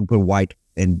 the super white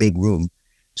and big room.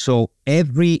 So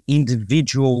every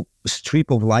individual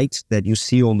strip of light that you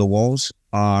see on the walls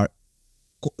are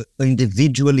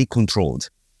individually controlled,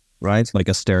 right? Like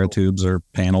astereotubes or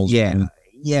panels.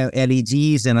 Yeah,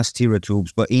 LEDs and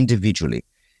astereotubes, but individually.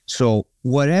 So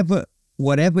whatever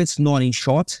it's not in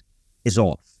shot is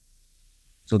off.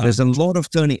 So there's a lot of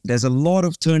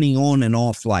turning on and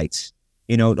off lights.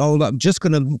 I'm just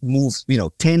going to move,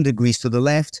 10 degrees to the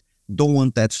left. Don't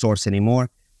want that source anymore.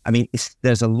 I mean,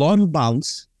 there's a lot of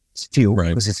bounce still, right,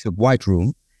 because it's a white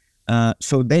room.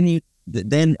 So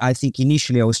then I think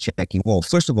initially I was checking, well,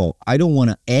 first of all, I don't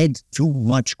want to add too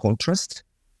much contrast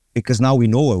because now we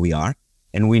know where we are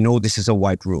and we know this is a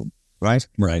white room, right?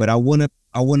 Right. But I want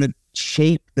to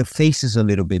shape the faces a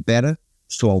little bit better.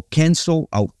 So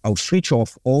I'll switch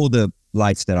off all the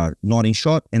lights that are not in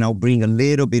shot, and I'll bring a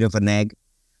little bit of a nag,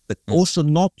 but also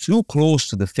not too close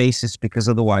to the faces because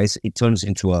otherwise it turns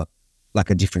into a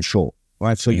different show,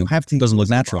 right? So you have to... It doesn't look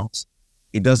natural.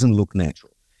 It doesn't look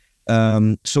natural.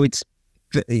 So it's,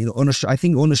 I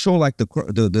think on a show like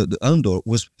the Andor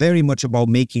was very much about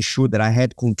making sure that I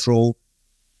had control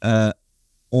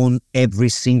on every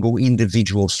single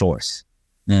individual source.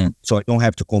 So I don't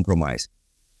have to compromise.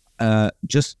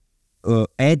 Just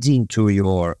adding to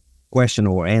your question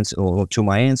or answer, or to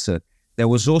my answer, there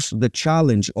was also the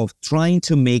challenge of trying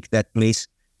to make that place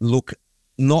look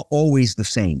not always the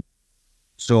same.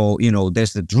 So,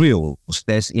 there's the drills,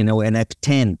 there's, an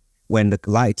F10 when the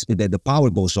lights, the power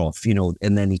goes off,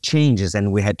 and then it changes,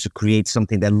 and we had to create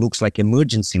something that looks like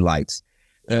emergency lights.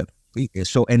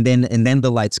 So, and then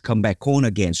the lights come back on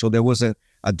again. So there was a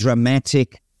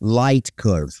dramatic light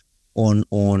curve on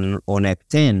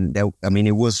F10 that,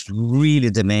 it was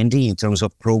really demanding in terms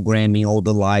of programming all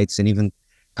the lights and even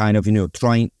kind of,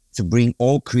 trying to bring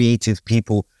all creative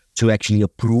people to actually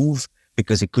approve,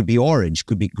 because it could be orange,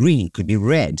 could be green, could be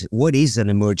red. What is an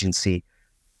emergency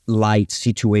light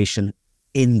situation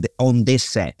on this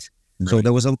set? Right. So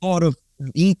there was a lot of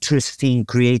interesting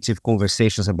creative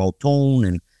conversations about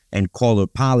tone and color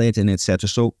palette and etc.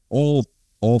 So all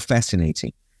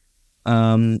fascinating.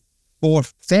 For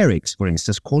Ferrix, for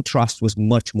instance, contrast was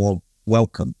much more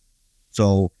welcome.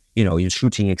 So, you're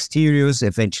shooting exteriors,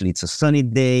 eventually it's a sunny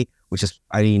day, which is,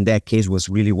 in that case was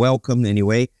really welcome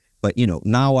anyway. But,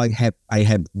 now I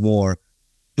have more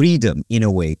freedom in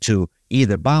a way to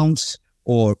either bounce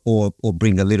or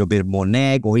bring a little bit more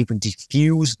nag, or even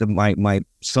diffuse my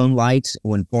sunlight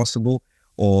when possible,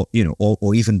 or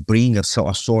even bring a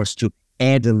source to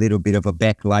add a little bit of a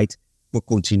backlight for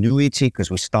continuity,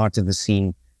 because we started the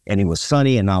scene and it was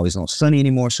sunny and now it's not sunny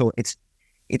anymore. So it's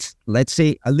let's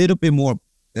say a little bit more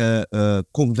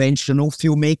conventional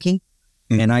filmmaking.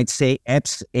 And I'd say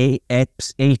apps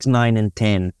 8, 9, and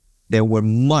 10, they were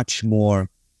much more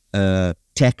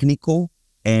technical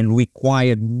and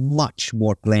required much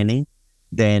more planning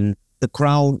than The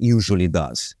Crown usually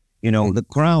does. The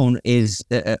Crown is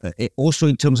also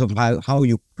in terms of how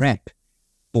you prep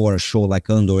for a show like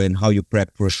Andor and how you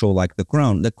prep for a show like The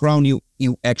Crown. The Crown, you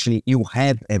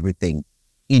have everything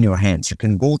in your hands. You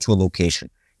can go to a location.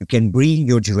 You can bring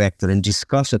your director and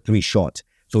discuss a 3-shot.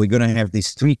 So we're going to have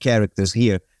these 3 characters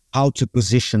here, how to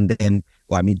position them.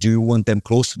 Do you want them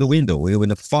close to the window? Or you want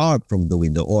them far from the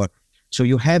window? So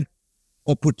you have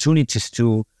opportunities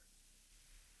to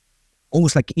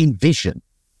almost like envision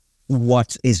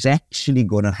what is actually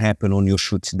going to happen on your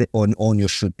shoot on your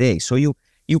shoot day. So you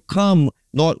come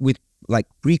not with like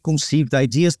preconceived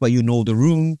ideas, but the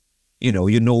room,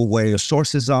 where your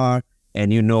sources are,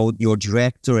 and your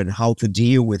director and how to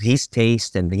deal with his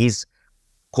taste and his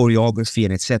choreography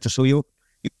and etc. So you're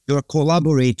a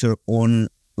collaborator on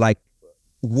like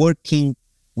working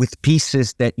with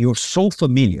pieces that you're so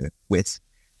familiar with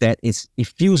that it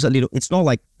feels a little, it's not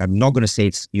like, I'm not going to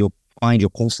say you find your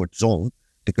comfort zone,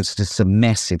 because it's a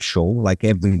massive show. Like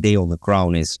every day on The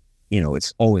Crown is,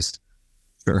 it's always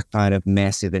Sure. kind of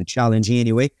massive and challenging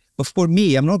anyway. But for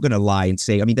me, I'm not going to lie and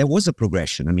say, I mean, there was a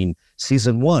progression. I mean,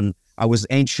 season 1, I was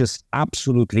anxious,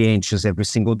 absolutely anxious every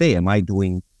single day. Am I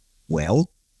doing well?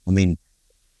 I mean,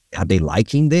 are they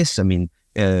liking this? I mean,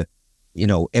 everybody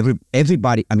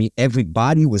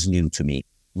was new to me.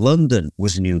 London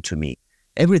was new to me.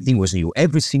 Everything was new.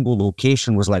 Every single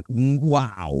location was like,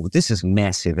 wow, this is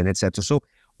massive, and etc. So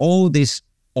all this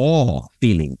awe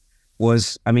feeling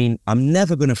was, I mean, I'm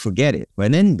never going to forget it.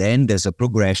 And then there's a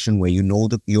progression where you know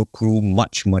your crew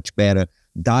much, much better.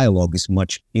 Dialogue is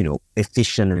much,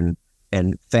 efficient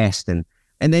and fast. And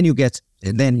then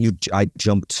I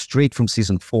jumped straight from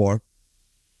season 4,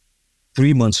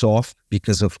 3 months off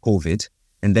because of COVID,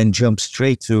 and then jumped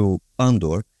straight to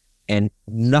Andor, and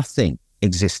nothing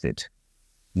existed.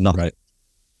 Nothing. Right.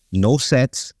 No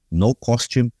sets, no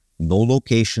costume, no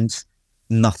locations,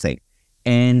 nothing.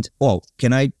 And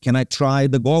can I try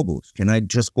the goggles? Can I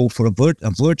just go for a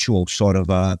virtual sort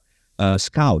of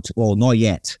scout? Well, not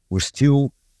yet. We're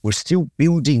still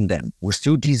building them. We're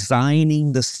still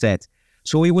designing the set.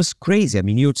 So it was crazy. I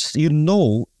mean,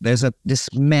 there's this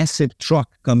massive truck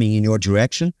coming in your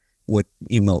direction with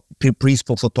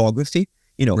principal photography.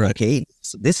 Right. Okay,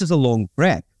 so this is a long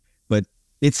prep, but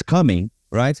it's coming,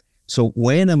 right? So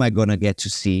when am I gonna get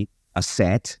to see a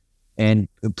set and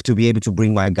to be able to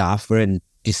bring my gaffer and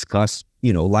discuss,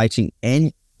 lighting?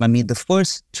 And I mean, the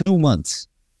first 2 months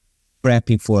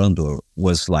prepping for Andor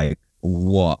was like,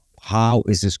 what? How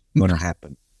is this gonna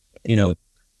happen?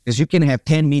 Because you can have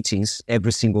 10 meetings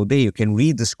every single day. You can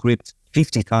read the script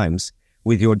 50 times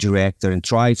with your director and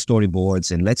try storyboards,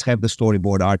 and let's have the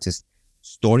storyboard artist.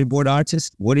 Storyboard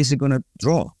artist, what is it going to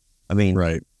draw? I mean,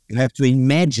 right. You have to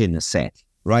imagine a set,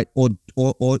 right? Or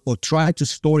try to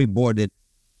storyboard it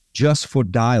just for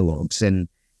dialogues, and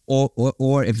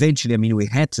or eventually, I mean, we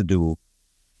had to do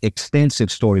extensive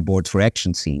storyboards for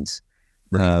action scenes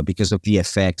because of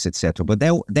VFX, etc. But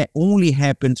that only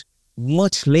happened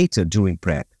much later during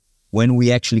prep, when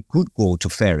we actually could go to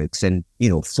Ferrex and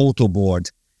photo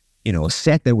board, a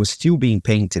set that was still being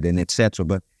painted and etc.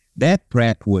 But that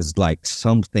prep was like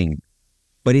something.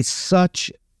 But it's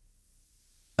such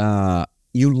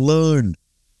you learn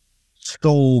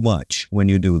so much when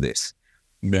you do this.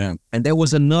 Yeah. And there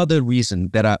was another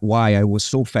reason why I was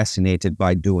so fascinated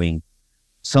by doing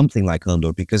something like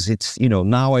Andor, because it's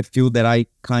now I feel that I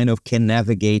kind of can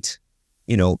navigate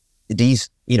these,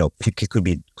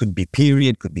 it could be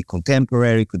period, could be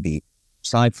contemporary, could be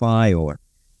sci-fi, or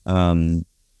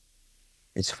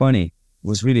it's funny. It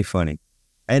was really funny.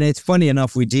 And it's funny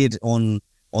enough, we did on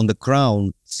The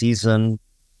Crown season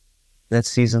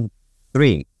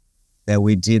 3, that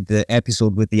we did the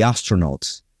episode with the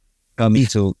astronauts coming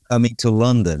to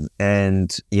London,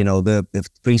 and the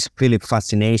Prince Philip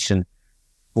fascination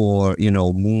for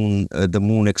the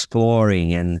moon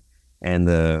exploring and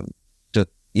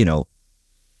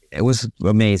it was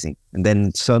amazing. And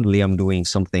then suddenly I'm doing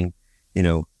something,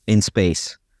 in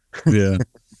space. Yeah.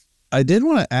 I did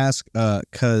want to ask,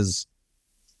 because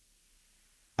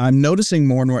I'm noticing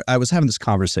more and more, I was having this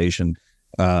conversation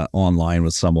online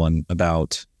with someone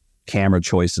about camera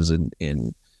choices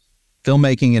in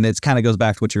filmmaking, and it kind of goes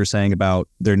back to what you were saying about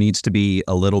there needs to be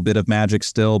a little bit of magic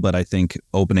still, but I think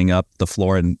opening up the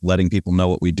floor and letting people know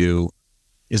what we do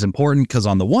is important, because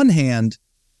on the one hand,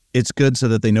 it's good so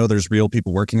that they know there's real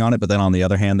people working on it, but then on the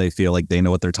other hand, they feel like they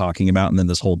know what they're talking about, and then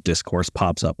this whole discourse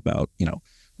pops up about,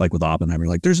 like with Oppenheimer,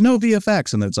 like there's no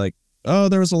VFX, and it's like, oh,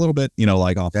 there was a little bit,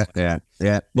 like off. Yeah.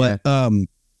 But all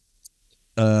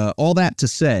that to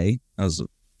say, that was a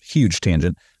huge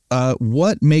tangent.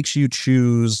 What makes you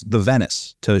choose the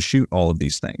Venice to shoot all of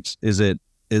these things? Is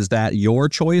that your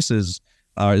choice? Is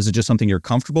it just something you're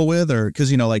comfortable with, or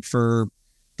because like for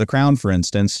The Crown, for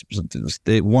instance,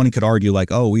 one could argue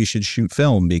like, oh, we should shoot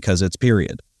film because it's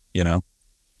period,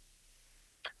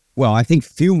 Well, I think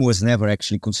film was never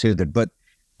actually considered, but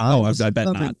I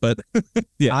bet not. But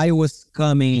yeah, I was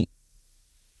coming.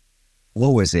 What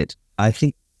was it? I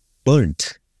think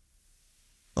Burnt.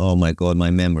 Oh my God,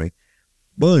 my memory.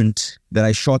 Burnt, that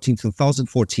I shot in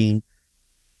 2014,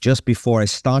 just before I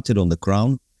started on The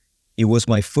Crown. It was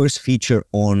my first feature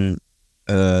on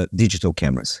digital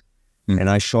cameras. And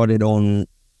I shot it on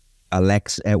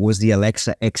Alexa. It was the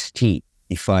Alexa XT,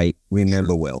 if I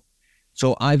remember well.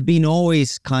 So I've been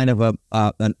always kind of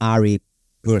an ARRI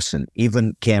person,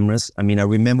 even cameras. I mean, I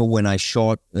remember when I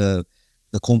shot the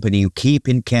company you keep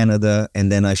in Canada,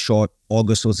 and then I shot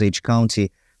August Osage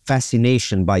County.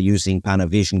 Fascination by using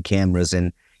Panavision cameras,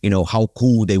 and how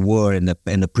cool they were, and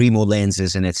the Primo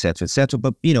lenses, and etc.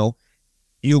 But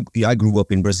I grew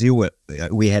up in Brazil where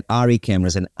we had ARRI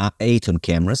cameras and Aton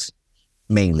cameras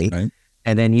mainly. Right.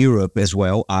 And then Europe as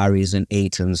well, Aries and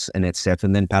Aetons and etc.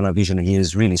 And then Panavision here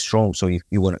is really strong, so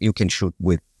you can shoot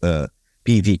with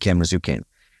PV cameras, you can.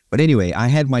 But anyway, I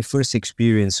had my first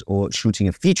experience or shooting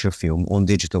a feature film on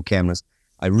digital cameras.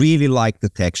 I really liked the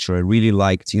texture. I really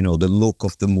liked, the look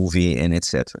of the movie and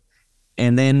etc.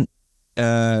 And then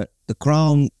the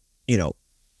Crown,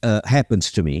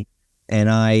 happens to me,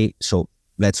 and so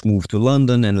let's move to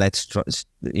London and let's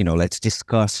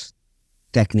discuss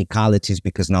technicalities,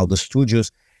 because now the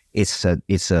studios, it's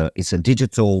a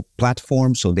digital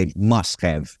platform, so they must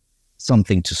have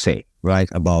something to say, right,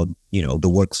 about the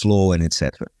workflow and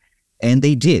etc. And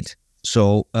they did.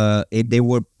 So they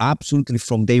were absolutely,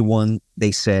 from day one,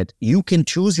 they said, you can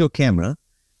choose your camera,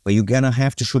 but you're gonna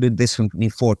have to shoot it this in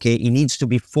 4K. It needs to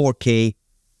be 4K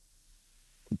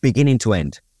beginning to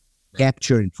end,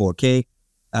 capture in 4K.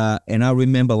 And I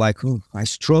remember I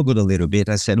struggled a little bit.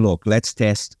 I said, look, let's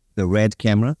test the Red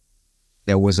camera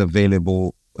that was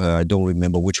available. I don't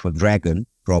remember which one, Dragon,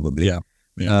 probably. Yeah.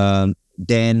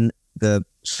 Then the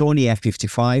Sony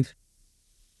f55,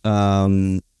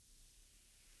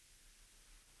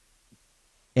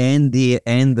 and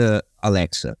the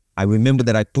Alexa. I remember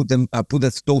that I put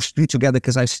those three together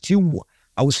because I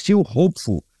was still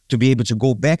hopeful to be able to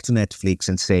go back to Netflix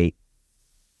and say,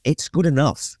 it's good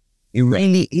enough. It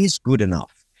really is good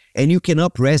enough. And you can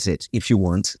up-res it if you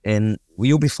want, and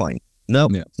you'll be fine. No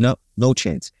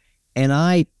chance. And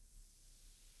I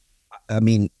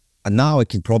mean, now I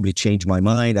can probably change my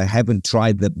mind. I haven't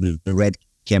tried the Red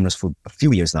cameras for a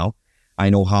few years now. I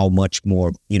know how much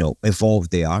more,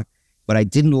 evolved they are. But I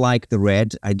didn't like the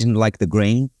Red. I didn't like the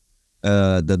grain,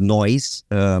 the noise.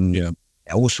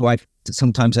 Also,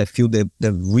 sometimes I feel they're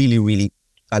really, really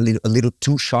a little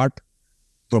too sharp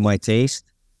for my taste.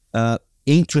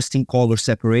 Interesting color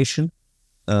separation.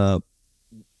 A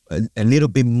little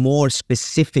bit more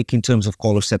specific in terms of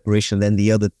color separation than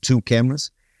the other two cameras,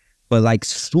 but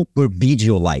super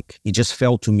video-like. It just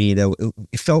felt to me that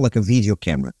it felt like a video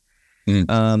camera.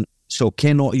 So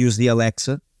cannot use the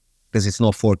Alexa because it's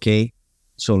not 4K.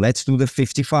 So let's do the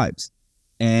 55s.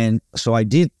 And so I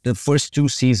did the first 2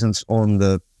 seasons on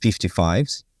the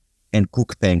 55s and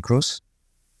Cook Pancros.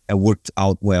 It worked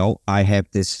out well. I have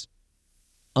this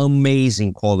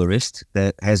amazing colorist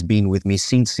that has been with me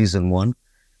since season 1,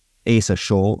 Asa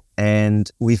Shaw, and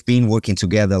we've been working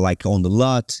together on the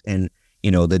LUT and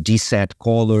the DSAT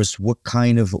colors, what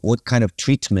kind of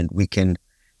treatment we can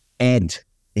add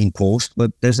in post.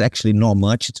 But there's actually not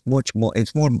much. It's much more.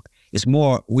 It's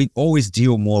more. We always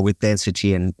deal more with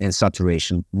density and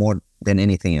saturation more than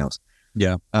anything else.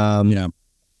 Yeah.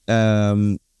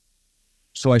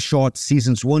 So I shot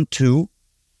seasons 1, 2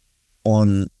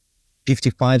 on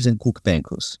 55s and Cook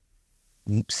Pancros.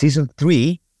 Season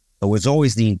 3, it was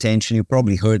always the intention. You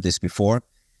probably heard this before.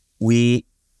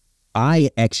 I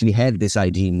actually had this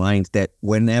idea in mind that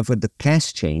whenever the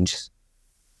cast changes,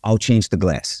 I'll change the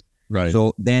glass. Right.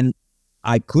 So then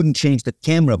I couldn't change the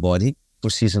camera body for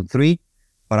season 3,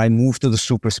 but I moved to the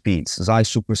super speeds, Xi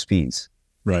super speeds.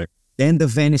 Right. Then the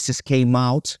Venices came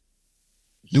out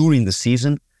during the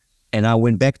season, and I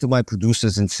went back to my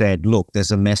producers and said, look,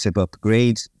 there's a massive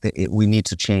upgrade. We need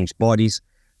to change bodies.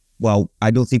 Well,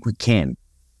 I don't think we can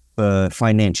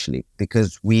financially,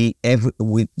 because we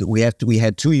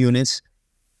had 2 units.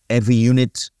 Every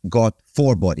unit got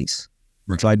 4 bodies.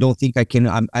 Right. So I don't think I can.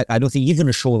 I don't think even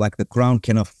a show like The Crown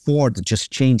can afford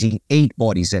just changing 8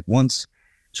 bodies at once.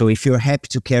 So if you're happy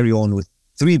to carry on with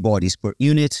 3 bodies per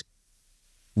unit,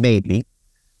 maybe.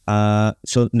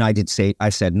 So I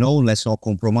said, no, let's not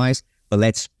compromise, but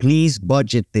let's please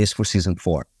budget this for season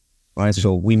 4. Right.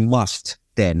 So we must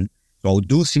then go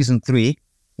do season 3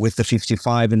 with the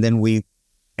 55, and then we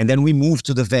move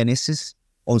to the Venices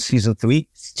on season 3,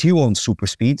 still on super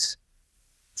speeds.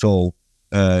 So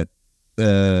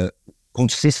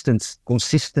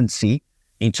consistency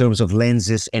in terms of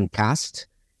lenses and cast.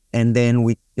 And then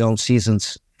on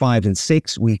seasons 5 and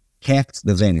 6, we kept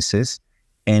the Venices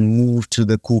and moved to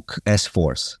the Cook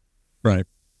S4s. Right.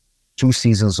 2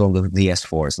 seasons on the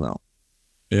S4s now.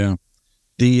 Yeah.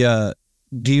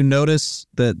 Do you notice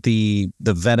that the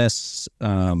Venice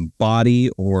body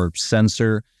or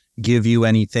sensor give you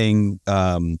anything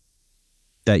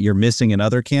that you're missing in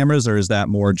other cameras, or is that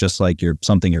more just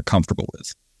something you're comfortable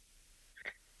with?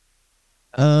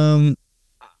 I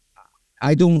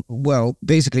don't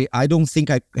think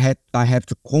I have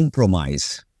to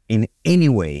compromise in any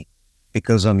way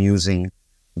because I'm using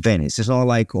Venice. It's not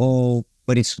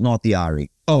but it's not the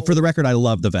Ari. Oh, for the record, I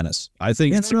love the Venice. I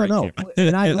think it's no.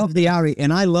 And I love the Ari,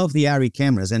 and I love the Ari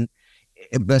cameras,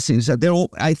 but they're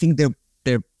I think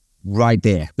they're right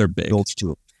there. They're big. Those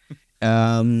two.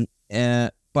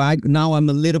 now I'm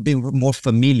a little bit more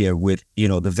familiar with,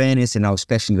 the Venice, and now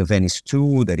especially the Venice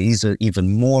 2, that is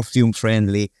even more film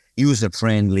friendly, user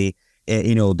friendly.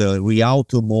 The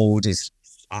Rialto mode is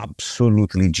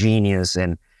absolutely genius,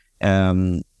 and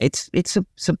it's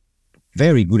a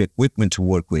very good equipment to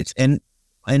work with. And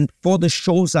for the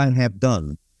shows I have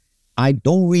done, I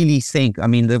don't really think, I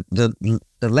mean, the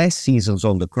last seasons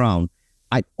on The Crown,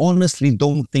 I honestly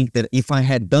don't think that if I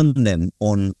had done them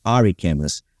on ARRI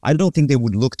cameras, I don't think they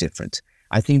would look different.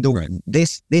 I think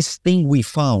this thing we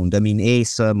found, I mean,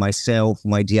 Asa, myself,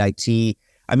 my DIT,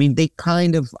 I mean, they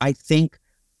kind of, I think,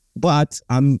 but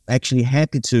I'm actually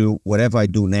happy to, whatever I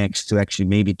do next, to actually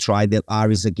maybe try the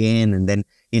ARRIs again, and then,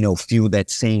 feel that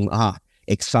same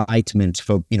excitement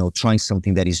for, trying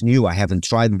something that is new. I haven't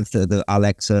tried the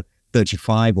Alexa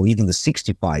 35 or even the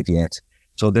 65 yet.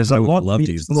 So there's a lot. I would love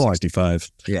to use the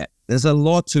 65. Yeah, there's a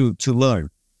lot to learn,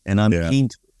 and I'm keen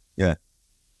to,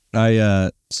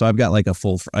 so I've got like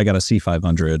I got a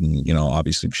C500, and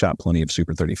obviously shot plenty of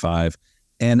Super 35,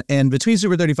 and between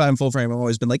Super 35 and full frame, I've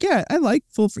always been like, yeah, I like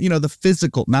full, the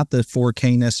physical, not the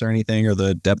 4K-ness or anything, or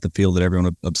the depth of field that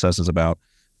everyone obsesses about,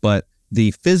 but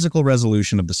the physical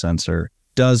resolution of the sensor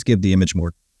does give the image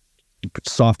more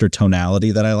softer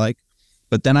tonality that I like.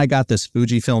 But then I got this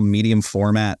Fujifilm medium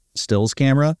format stills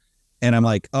camera, and I'm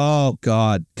like, oh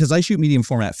God, because I shoot medium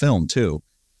format film too.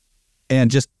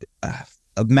 And just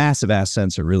a massive ass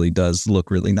sensor really does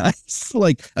look really nice.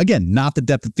 Like, again, not the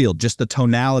depth of field, just the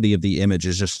tonality of the image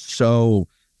is just so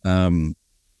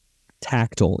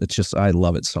tactile. It's just, I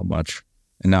love it so much.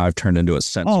 And now I've turned into a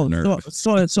sensor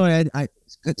nerd. Sorry, I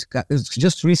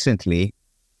just recently,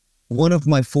 one of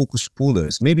my focus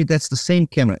pullers, maybe that's the same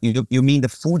camera. You mean the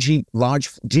Fuji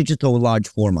digital large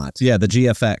format? Yeah, the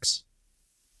GFX.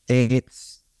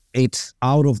 It's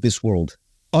out of this world.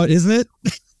 Oh, isn't it?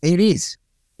 It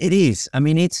is. I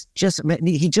mean, it's just,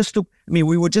 he just took, we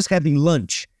were just having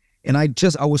lunch, and I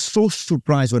was so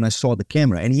surprised when I saw the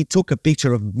camera, and he took a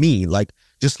picture of me, like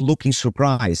just looking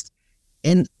surprised.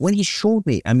 And when he showed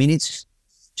me, it's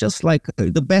just like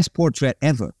the best portrait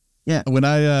ever. Yeah.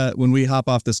 When we hop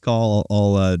off this call,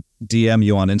 I'll DM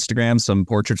you on Instagram some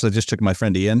portraits I just took of my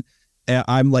friend Ian. And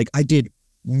I'm like, I did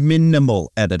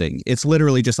minimal editing. It's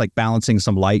literally just like balancing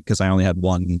some light because I only had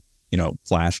one,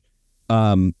 flash.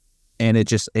 And it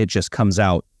just comes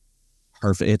out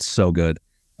perfect. It's so good.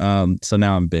 So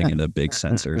now I'm big into big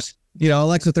sensors.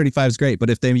 Alexa 35 is great, but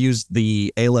if they use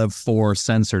the ALEV 4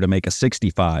 sensor to make a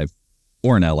 65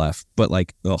 or an LF, but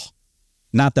like,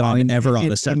 not that I'm ever on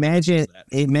the set.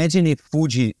 Imagine if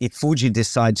Fuji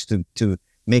decides to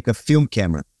make a film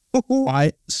camera.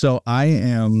 I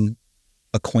am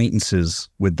acquaintances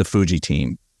with the Fuji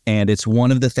team, and it's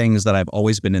one of the things that I've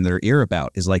always been in their ear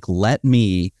about is like, let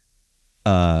me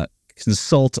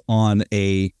consult on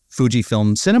a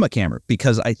Fujifilm cinema camera,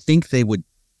 because I think they would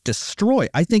destroy.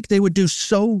 I think they would do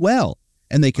so well,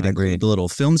 and they could include the little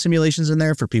film simulations in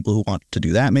there for people who want to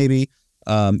do that maybe.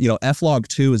 F-Log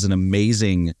 2 is an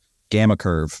amazing gamma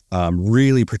curve,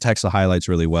 really protects the highlights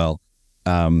really well.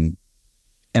 And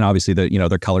obviously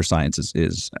their color science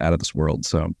is out of this world.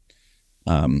 So,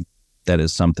 that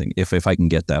is something. If I can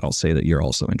get that, I'll say that you're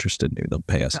also interested. Maybe they'll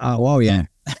pay us. Oh yeah.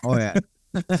 Oh yeah.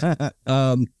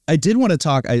 I did want to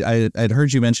talk, I'd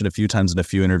heard you mention a few times in a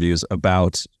few interviews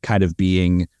about kind of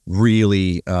being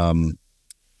really,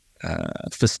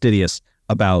 fastidious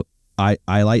about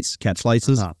eye lights, catch lights.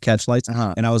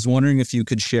 And I was wondering if you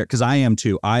could share, because I am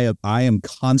too. I am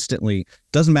constantly,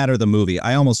 doesn't matter the movie,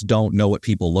 I almost don't know what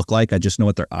people look like. I just know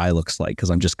what their eye looks like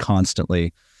because I'm just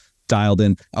constantly dialed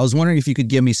in. I was wondering if you could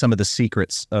give me some of the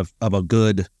secrets of a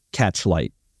good catch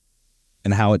light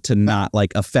and how it to not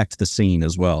like affect the scene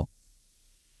as well.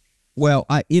 Well,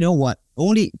 you know what?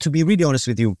 Only to be really honest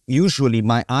with you, usually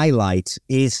my eye light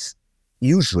it's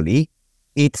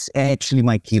actually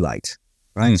my key light.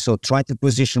 Right. So try to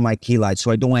position my key light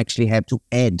so I don't actually have to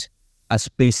add a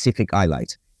specific eye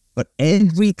light. But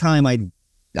every time I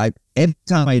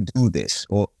do this,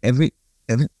 or every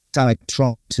time I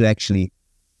try to actually,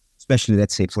 especially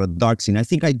let's say for a dark scene, I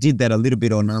think I did that a little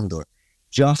bit on Andor.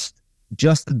 Just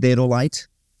the dado light.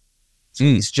 So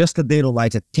it's just a dado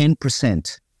light at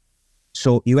 10%.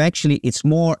 So you actually, it's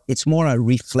more a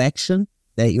reflection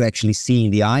that you actually see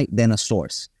in the eye than a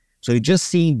source. So you're just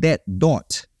seeing that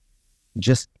dot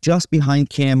just behind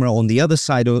camera on the other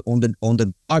side, on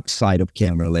the dark side of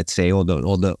camera, let's say, or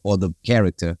the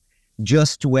character,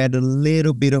 just to add a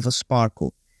little bit of a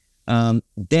sparkle.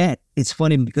 That it's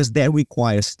funny because that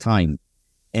requires time,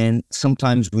 and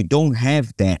sometimes we don't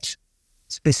have that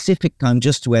specific time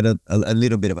just to add a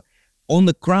little bit of on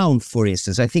the Crown, for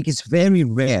instance. I think it's very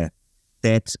rare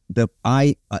that the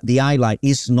eye light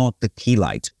is not the key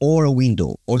light or a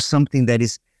window or something that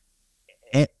is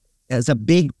as a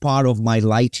big part of my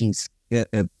lighting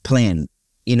plan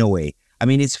in a way. I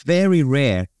mean, it's very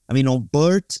rare. I mean, on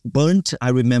Burnt, I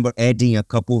remember adding a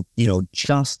couple,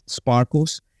 just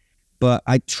sparkles, but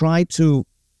I try to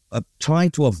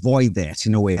avoid that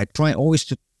in a way. I try always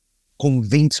to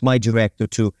convince my director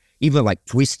to either like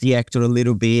twist the actor a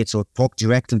little bit or talk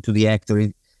directly to the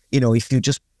actor. If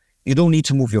you don't need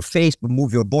to move your face, but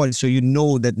move your body, so you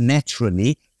know that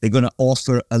naturally they're going to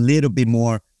offer a little bit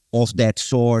more of that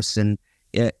source. And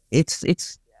I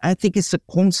think it's a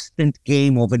constant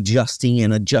game of adjusting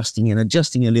and adjusting and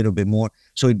adjusting a little bit more,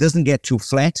 so it doesn't get too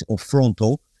flat or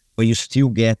frontal, but you still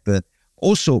get the.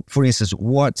 Also, for instance,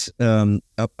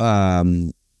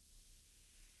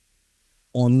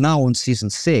 on season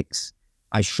 6,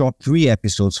 I shot 3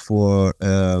 episodes for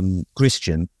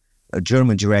Christian, a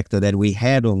German director that we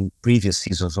had on previous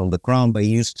seasons on The Crown, but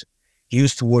he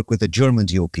used to work with a German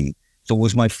DOP. So it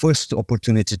was my first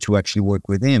opportunity to actually work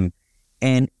with him.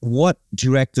 And what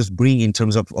directors bring in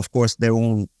terms of course, their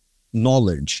own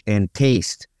knowledge and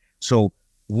taste. So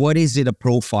what is it a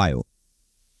profile,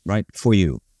 right, for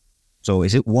you? So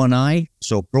is it one eye?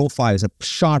 So profile is a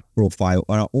sharp profile,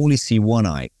 or I only see one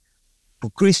eye. For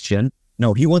Christian,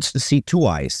 no, he wants to see 2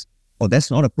 eyes. Oh,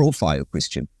 that's not a profile,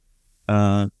 Christian.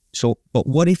 But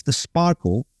what if the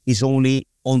sparkle is only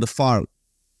on the far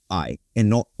eye and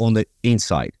not on the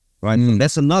inside, right? So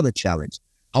that's another challenge.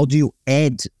 How do you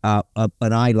add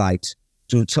an eye light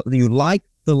so you like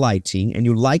the lighting and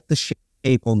you like the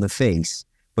shape on the face,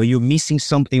 but you're missing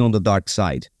something on the dark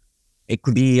side? It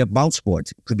could be a bounce board.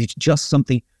 It could be just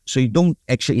something. So you don't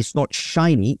actually, it's not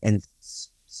shiny and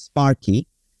sparky,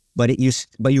 but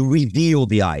you reveal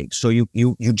the eye. So you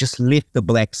just lift the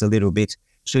blacks a little bit,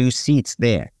 so you see it's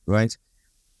there, right?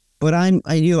 But I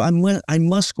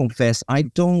must confess, I've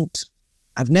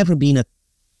never been a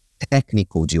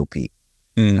technical DOP.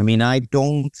 I mean, I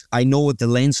know what the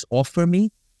lens offer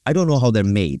me. I don't know how they're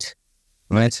made,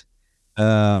 right?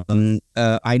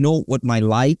 I know what my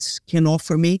lights can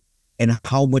offer me and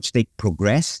how much they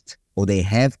progressed or they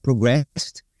have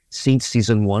progressed since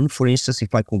season 1. For instance,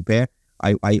 if I compare,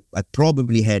 I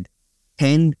probably had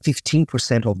 10,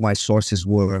 15% of my sources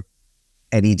were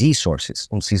LED sources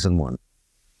on season 1.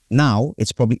 Now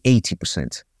it's probably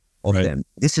 80% of them.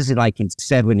 This is like in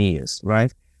 7 years,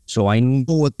 right? So I know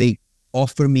what they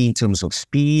offer me in terms of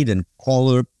speed and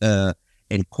color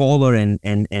and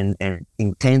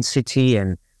intensity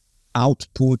and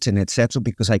output and etc.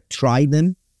 because I try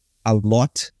them a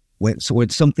lot. When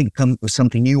something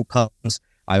new comes,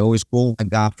 I always go a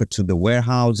gaffer to the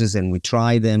warehouses and we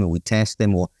try them and we test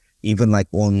them, or even like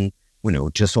on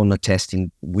just on a testing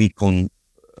week on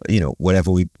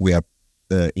whatever we are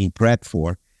in prep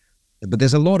for. But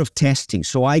there's a lot of testing,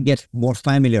 so I get more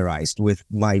familiarized with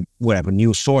my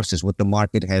new sources, what the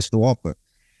market has to offer.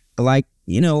 Like,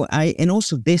 and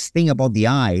also this thing about the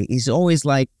eye is always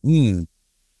like, I'm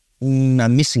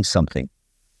missing something,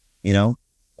 And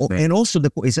also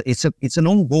it's an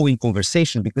ongoing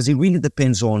conversation, because it really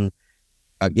depends on,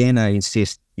 again, I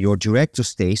insist, your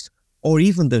director's taste or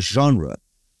even the genre.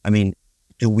 I mean,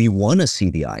 do we want to see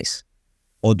the eyes,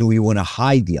 or do we want to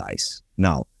hide the eyes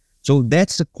now? So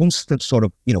that's a constant sort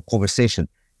of, conversation.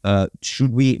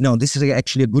 Should we? No, this is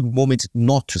actually a good moment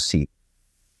not to see,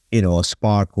 a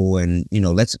sparkle, and,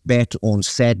 let's bet on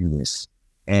sadness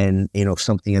and,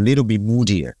 something a little bit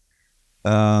moodier.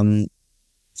 So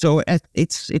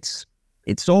it's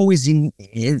always again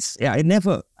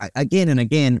and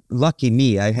again, lucky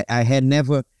me, I had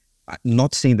never,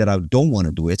 not saying that I don't want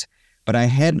to do it, but I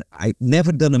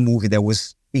never done a movie that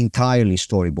was entirely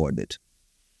storyboarded,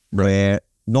 where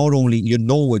not only you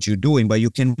know what you're doing, but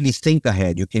you can really think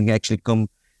ahead. You can actually come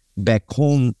back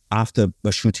home after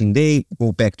a shooting day,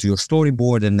 go back to your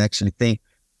storyboard and actually think,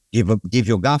 give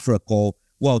your gaffer a call.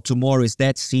 Well, tomorrow is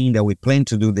that scene that we plan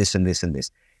to do this and this and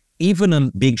this. Even a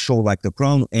big show like The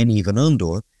Crown and even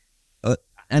Andor,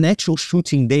 an actual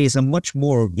shooting day is a much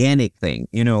more organic thing.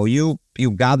 You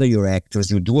gather your actors,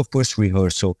 you do a first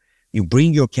rehearsal, you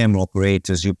bring your camera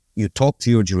operators, you talk to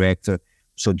your director.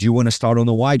 So do you want to start on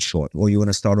a wide shot, or you want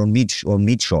to start on mid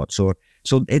shots, so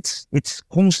it's a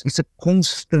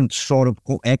constant sort of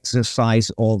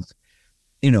exercise of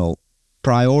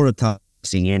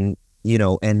prioritizing and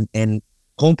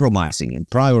compromising and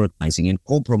prioritizing and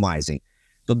compromising.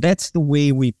 So that's the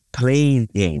way we play the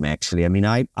game. Actually, I mean,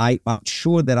 I'm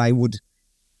sure that I would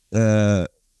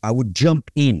jump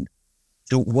in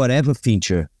to whatever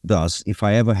feature does if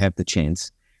I ever have the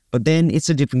chance. But then it's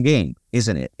a different game,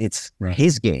 isn't it? It's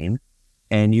his game,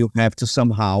 and you have to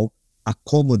somehow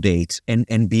accommodate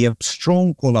and be a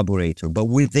strong collaborator, but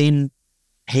within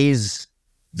his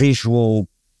visual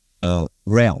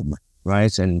realm,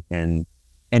 right? And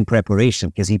preparation,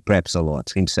 because he preps a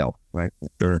lot himself, right?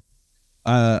 Sure.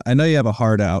 I know you have a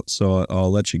hard out, so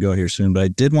I'll let you go here soon. But I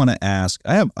did want to ask.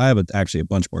 I have actually a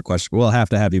bunch more questions. We'll have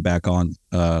to have you back on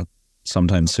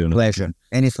sometime soon. Pleasure,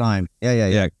 anytime.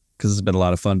 Yeah. Because it's been a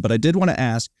lot of fun. But I did want to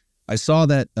ask. I saw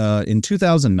that in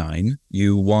 2009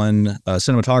 you won a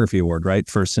cinematography award, right,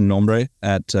 for Sin Nombre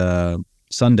at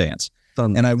Sundance.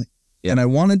 And I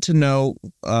wanted to know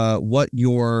what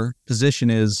your position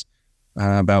is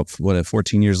about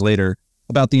 14 years later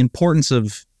about the importance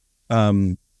of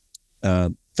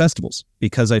festivals,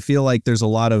 because I feel like there's a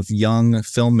lot of young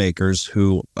filmmakers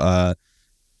who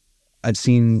I've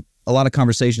seen a lot of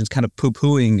conversations kind of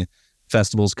poo-pooing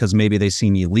festivals because maybe they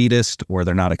seem elitist or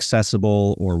they're not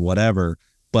accessible or whatever.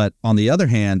 But on the other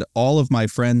hand, all of my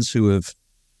friends who have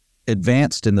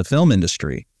advanced in the film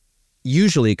industry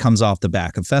usually comes off the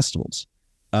back of festivals.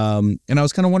 And I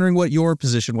was kind of wondering what your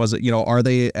position was. Are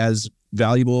they as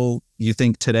valuable, you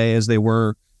think, today as they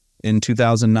were in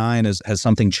 2009? Has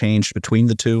something changed between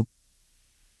the two?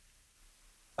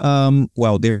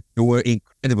 Well, there were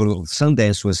incredible.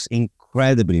 Sundance was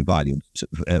incredibly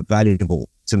valuable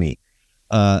to me.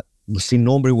 Sin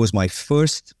Nombre was my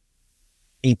first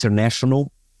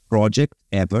international project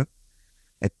ever.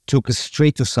 It took us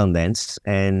straight to Sundance,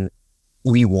 and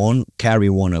we won. Carrie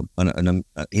won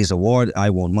his award. I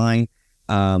won mine.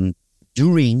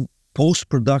 During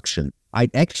post-production, I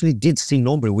actually did Sin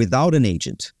Nombre without an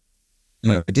agent.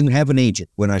 I didn't have an agent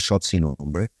when I shot Sin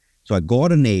Nombre. So I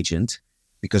got an agent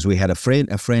because we had a friend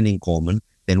in common.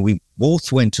 Then we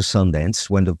both went to Sundance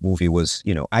when the movie was,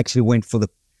 I actually went for the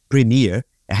premiere.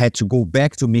 I had to go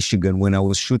back to Michigan when I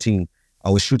was shooting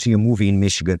a movie in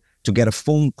Michigan to get a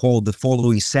phone call the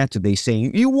following Saturday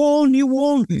saying, you won.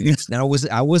 And I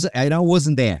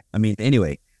wasn't there. I mean,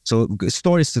 anyway, so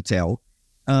stories to tell.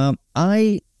 I'm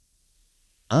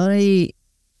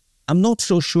not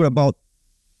so sure I'm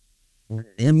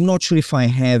not sure if I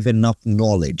have enough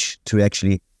knowledge to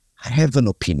actually have an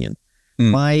opinion.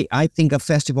 I think a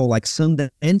festival like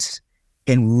Sundance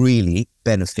can really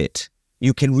benefit.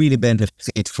 You can really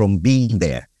benefit from being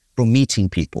there, from meeting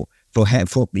people,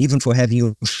 even for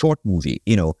having a short movie,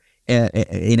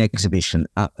 in exhibition,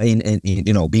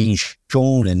 being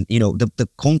shown, and the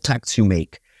contacts you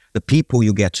make, the people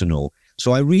you get to know.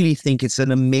 So I really think it's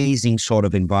an amazing sort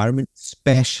of environment,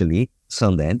 especially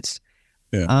Sundance.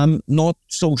 Yeah. I'm not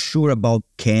so sure about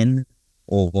Cannes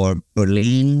or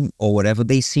Berlin or whatever.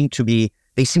 They seem to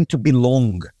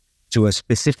belong to a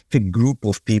specific group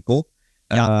of people.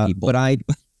 But I've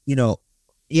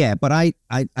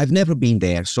never been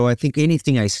there. So I think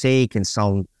anything I say can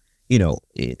sound, so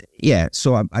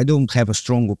I don't have a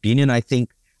strong opinion. I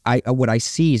think what I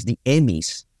see is the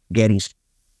Emmys getting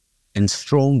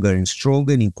stronger in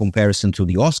comparison to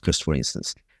the Oscars, for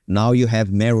instance. Now you have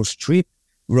Meryl Streep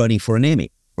running for an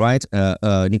Emmy, right?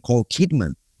 Nicole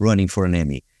Kidman running for an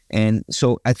Emmy. And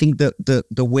so I think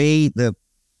the way the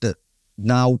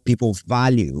now people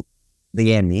value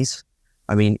the Emmys,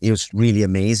 I mean, it was really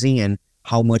amazing, and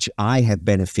how much I have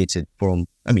benefited from,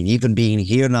 even being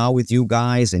here now with you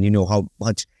guys, and how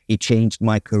much it changed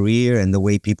my career and the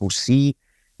way people see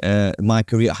my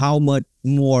career, how much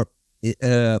more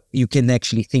you can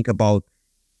actually think about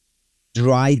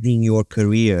driving your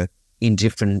career in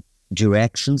different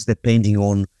directions depending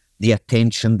on the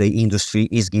attention the industry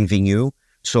is giving you.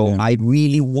 So I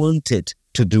really wanted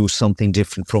to do something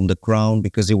different from The Crown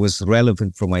because it was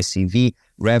relevant for my CV,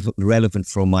 relevant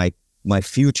for my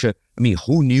future.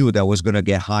 Who knew that I was going to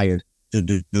get hired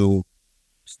to do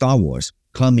Star Wars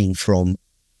coming from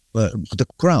The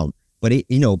Crown? But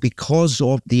because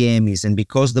of the Emmys and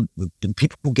because the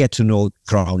people who get to know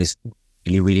Crown is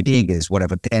really, really big, is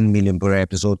whatever, 10 million per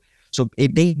episode. So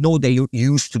they know that you're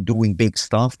used to doing big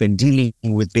stuff and dealing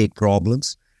with big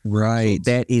problems. Right.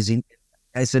 So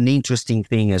that's an interesting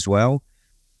thing as well.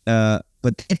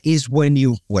 But that is when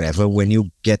you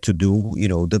get to do,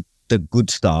 the good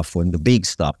stuff and the big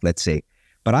stuff, let's say.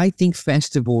 But I think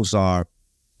festivals are,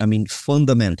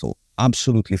 fundamental,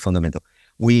 absolutely fundamental.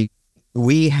 We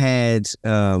had,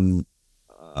 was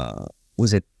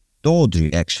it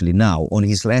Dodry actually now on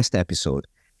his last episode,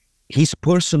 his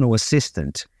personal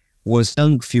assistant was a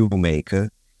young filmmaker,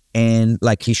 and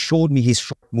he showed me his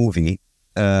short movie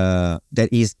that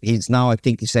he's now, I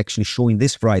think it's actually showing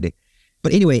this Friday.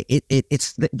 But anyway,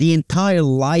 it's the entire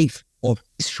life of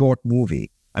this short movie.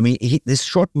 This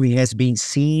short movie has been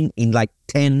seen in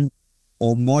 10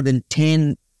 or more than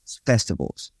 10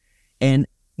 festivals, and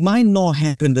might not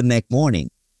happen the next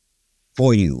morning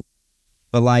for you,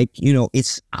 but like, you know,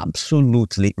 it's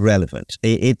absolutely relevant.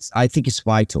 I think it's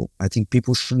vital. I think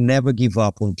people should never give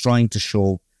up on trying to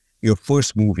show your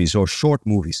first movies or short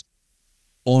movies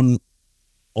on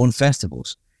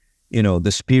festivals. You know,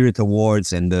 the Spirit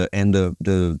Awards and the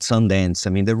Sundance. I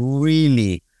mean, they're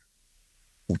really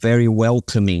very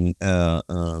welcoming.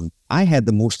 I had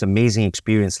the most amazing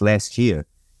experience last year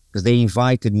because they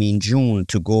invited me in June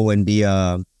to go and be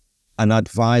an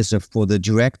advisor for the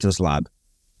Directors Lab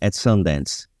at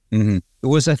Sundance. Mm-hmm. It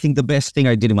was, I think, the best thing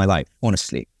I did in my life,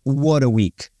 honestly. What a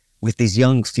week with these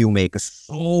young filmmakers,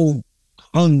 so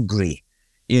hungry,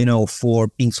 you know, for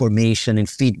information and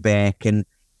feedback and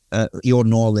your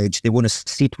knowledge. They want to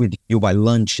sit with you by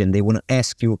lunch and they want to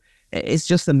ask you. It's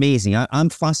just amazing. I'm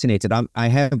fascinated. I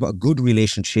have a good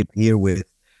relationship here with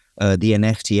the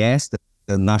NFTS,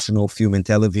 the National Film and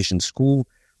Television School,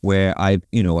 where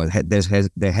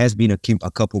there has been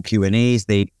a couple Q&As.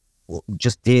 They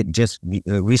just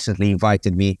recently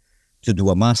invited me to do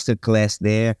a master class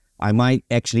there. I might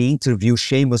actually interview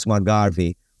Seamus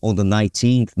McGarvey on the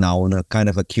 19th now on a kind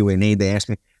of a Q&A. They asked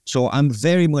me. So I'm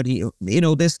very much, you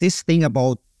know, there's this thing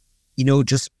about, you know,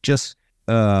 just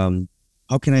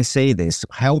how can I say this?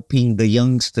 Helping the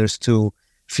youngsters to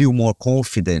feel more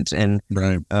confident. And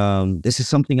Right. This is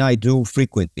something I do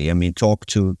frequently. I mean, talk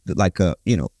to like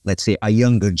let's say a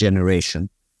younger generation.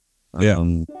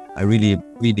 I really,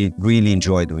 really, really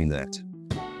enjoy doing that.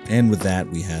 And with that,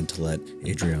 we had to let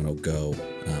Adriano go,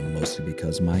 mostly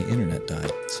because my internet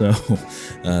died. So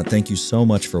thank you so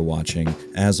much for watching.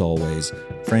 As always,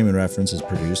 Frame and Reference is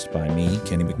produced by me,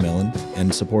 Kenny McMillan,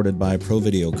 and supported by Pro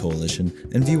Video Coalition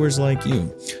and viewers like you.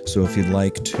 So if you'd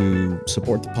like to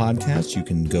support the podcast, you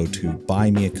can go to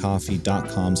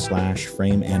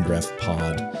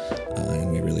buymeacoffee.com/frameandrefpod,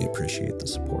 and we really appreciate the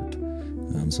support.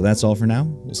 So that's all for now.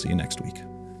 We'll see you next week.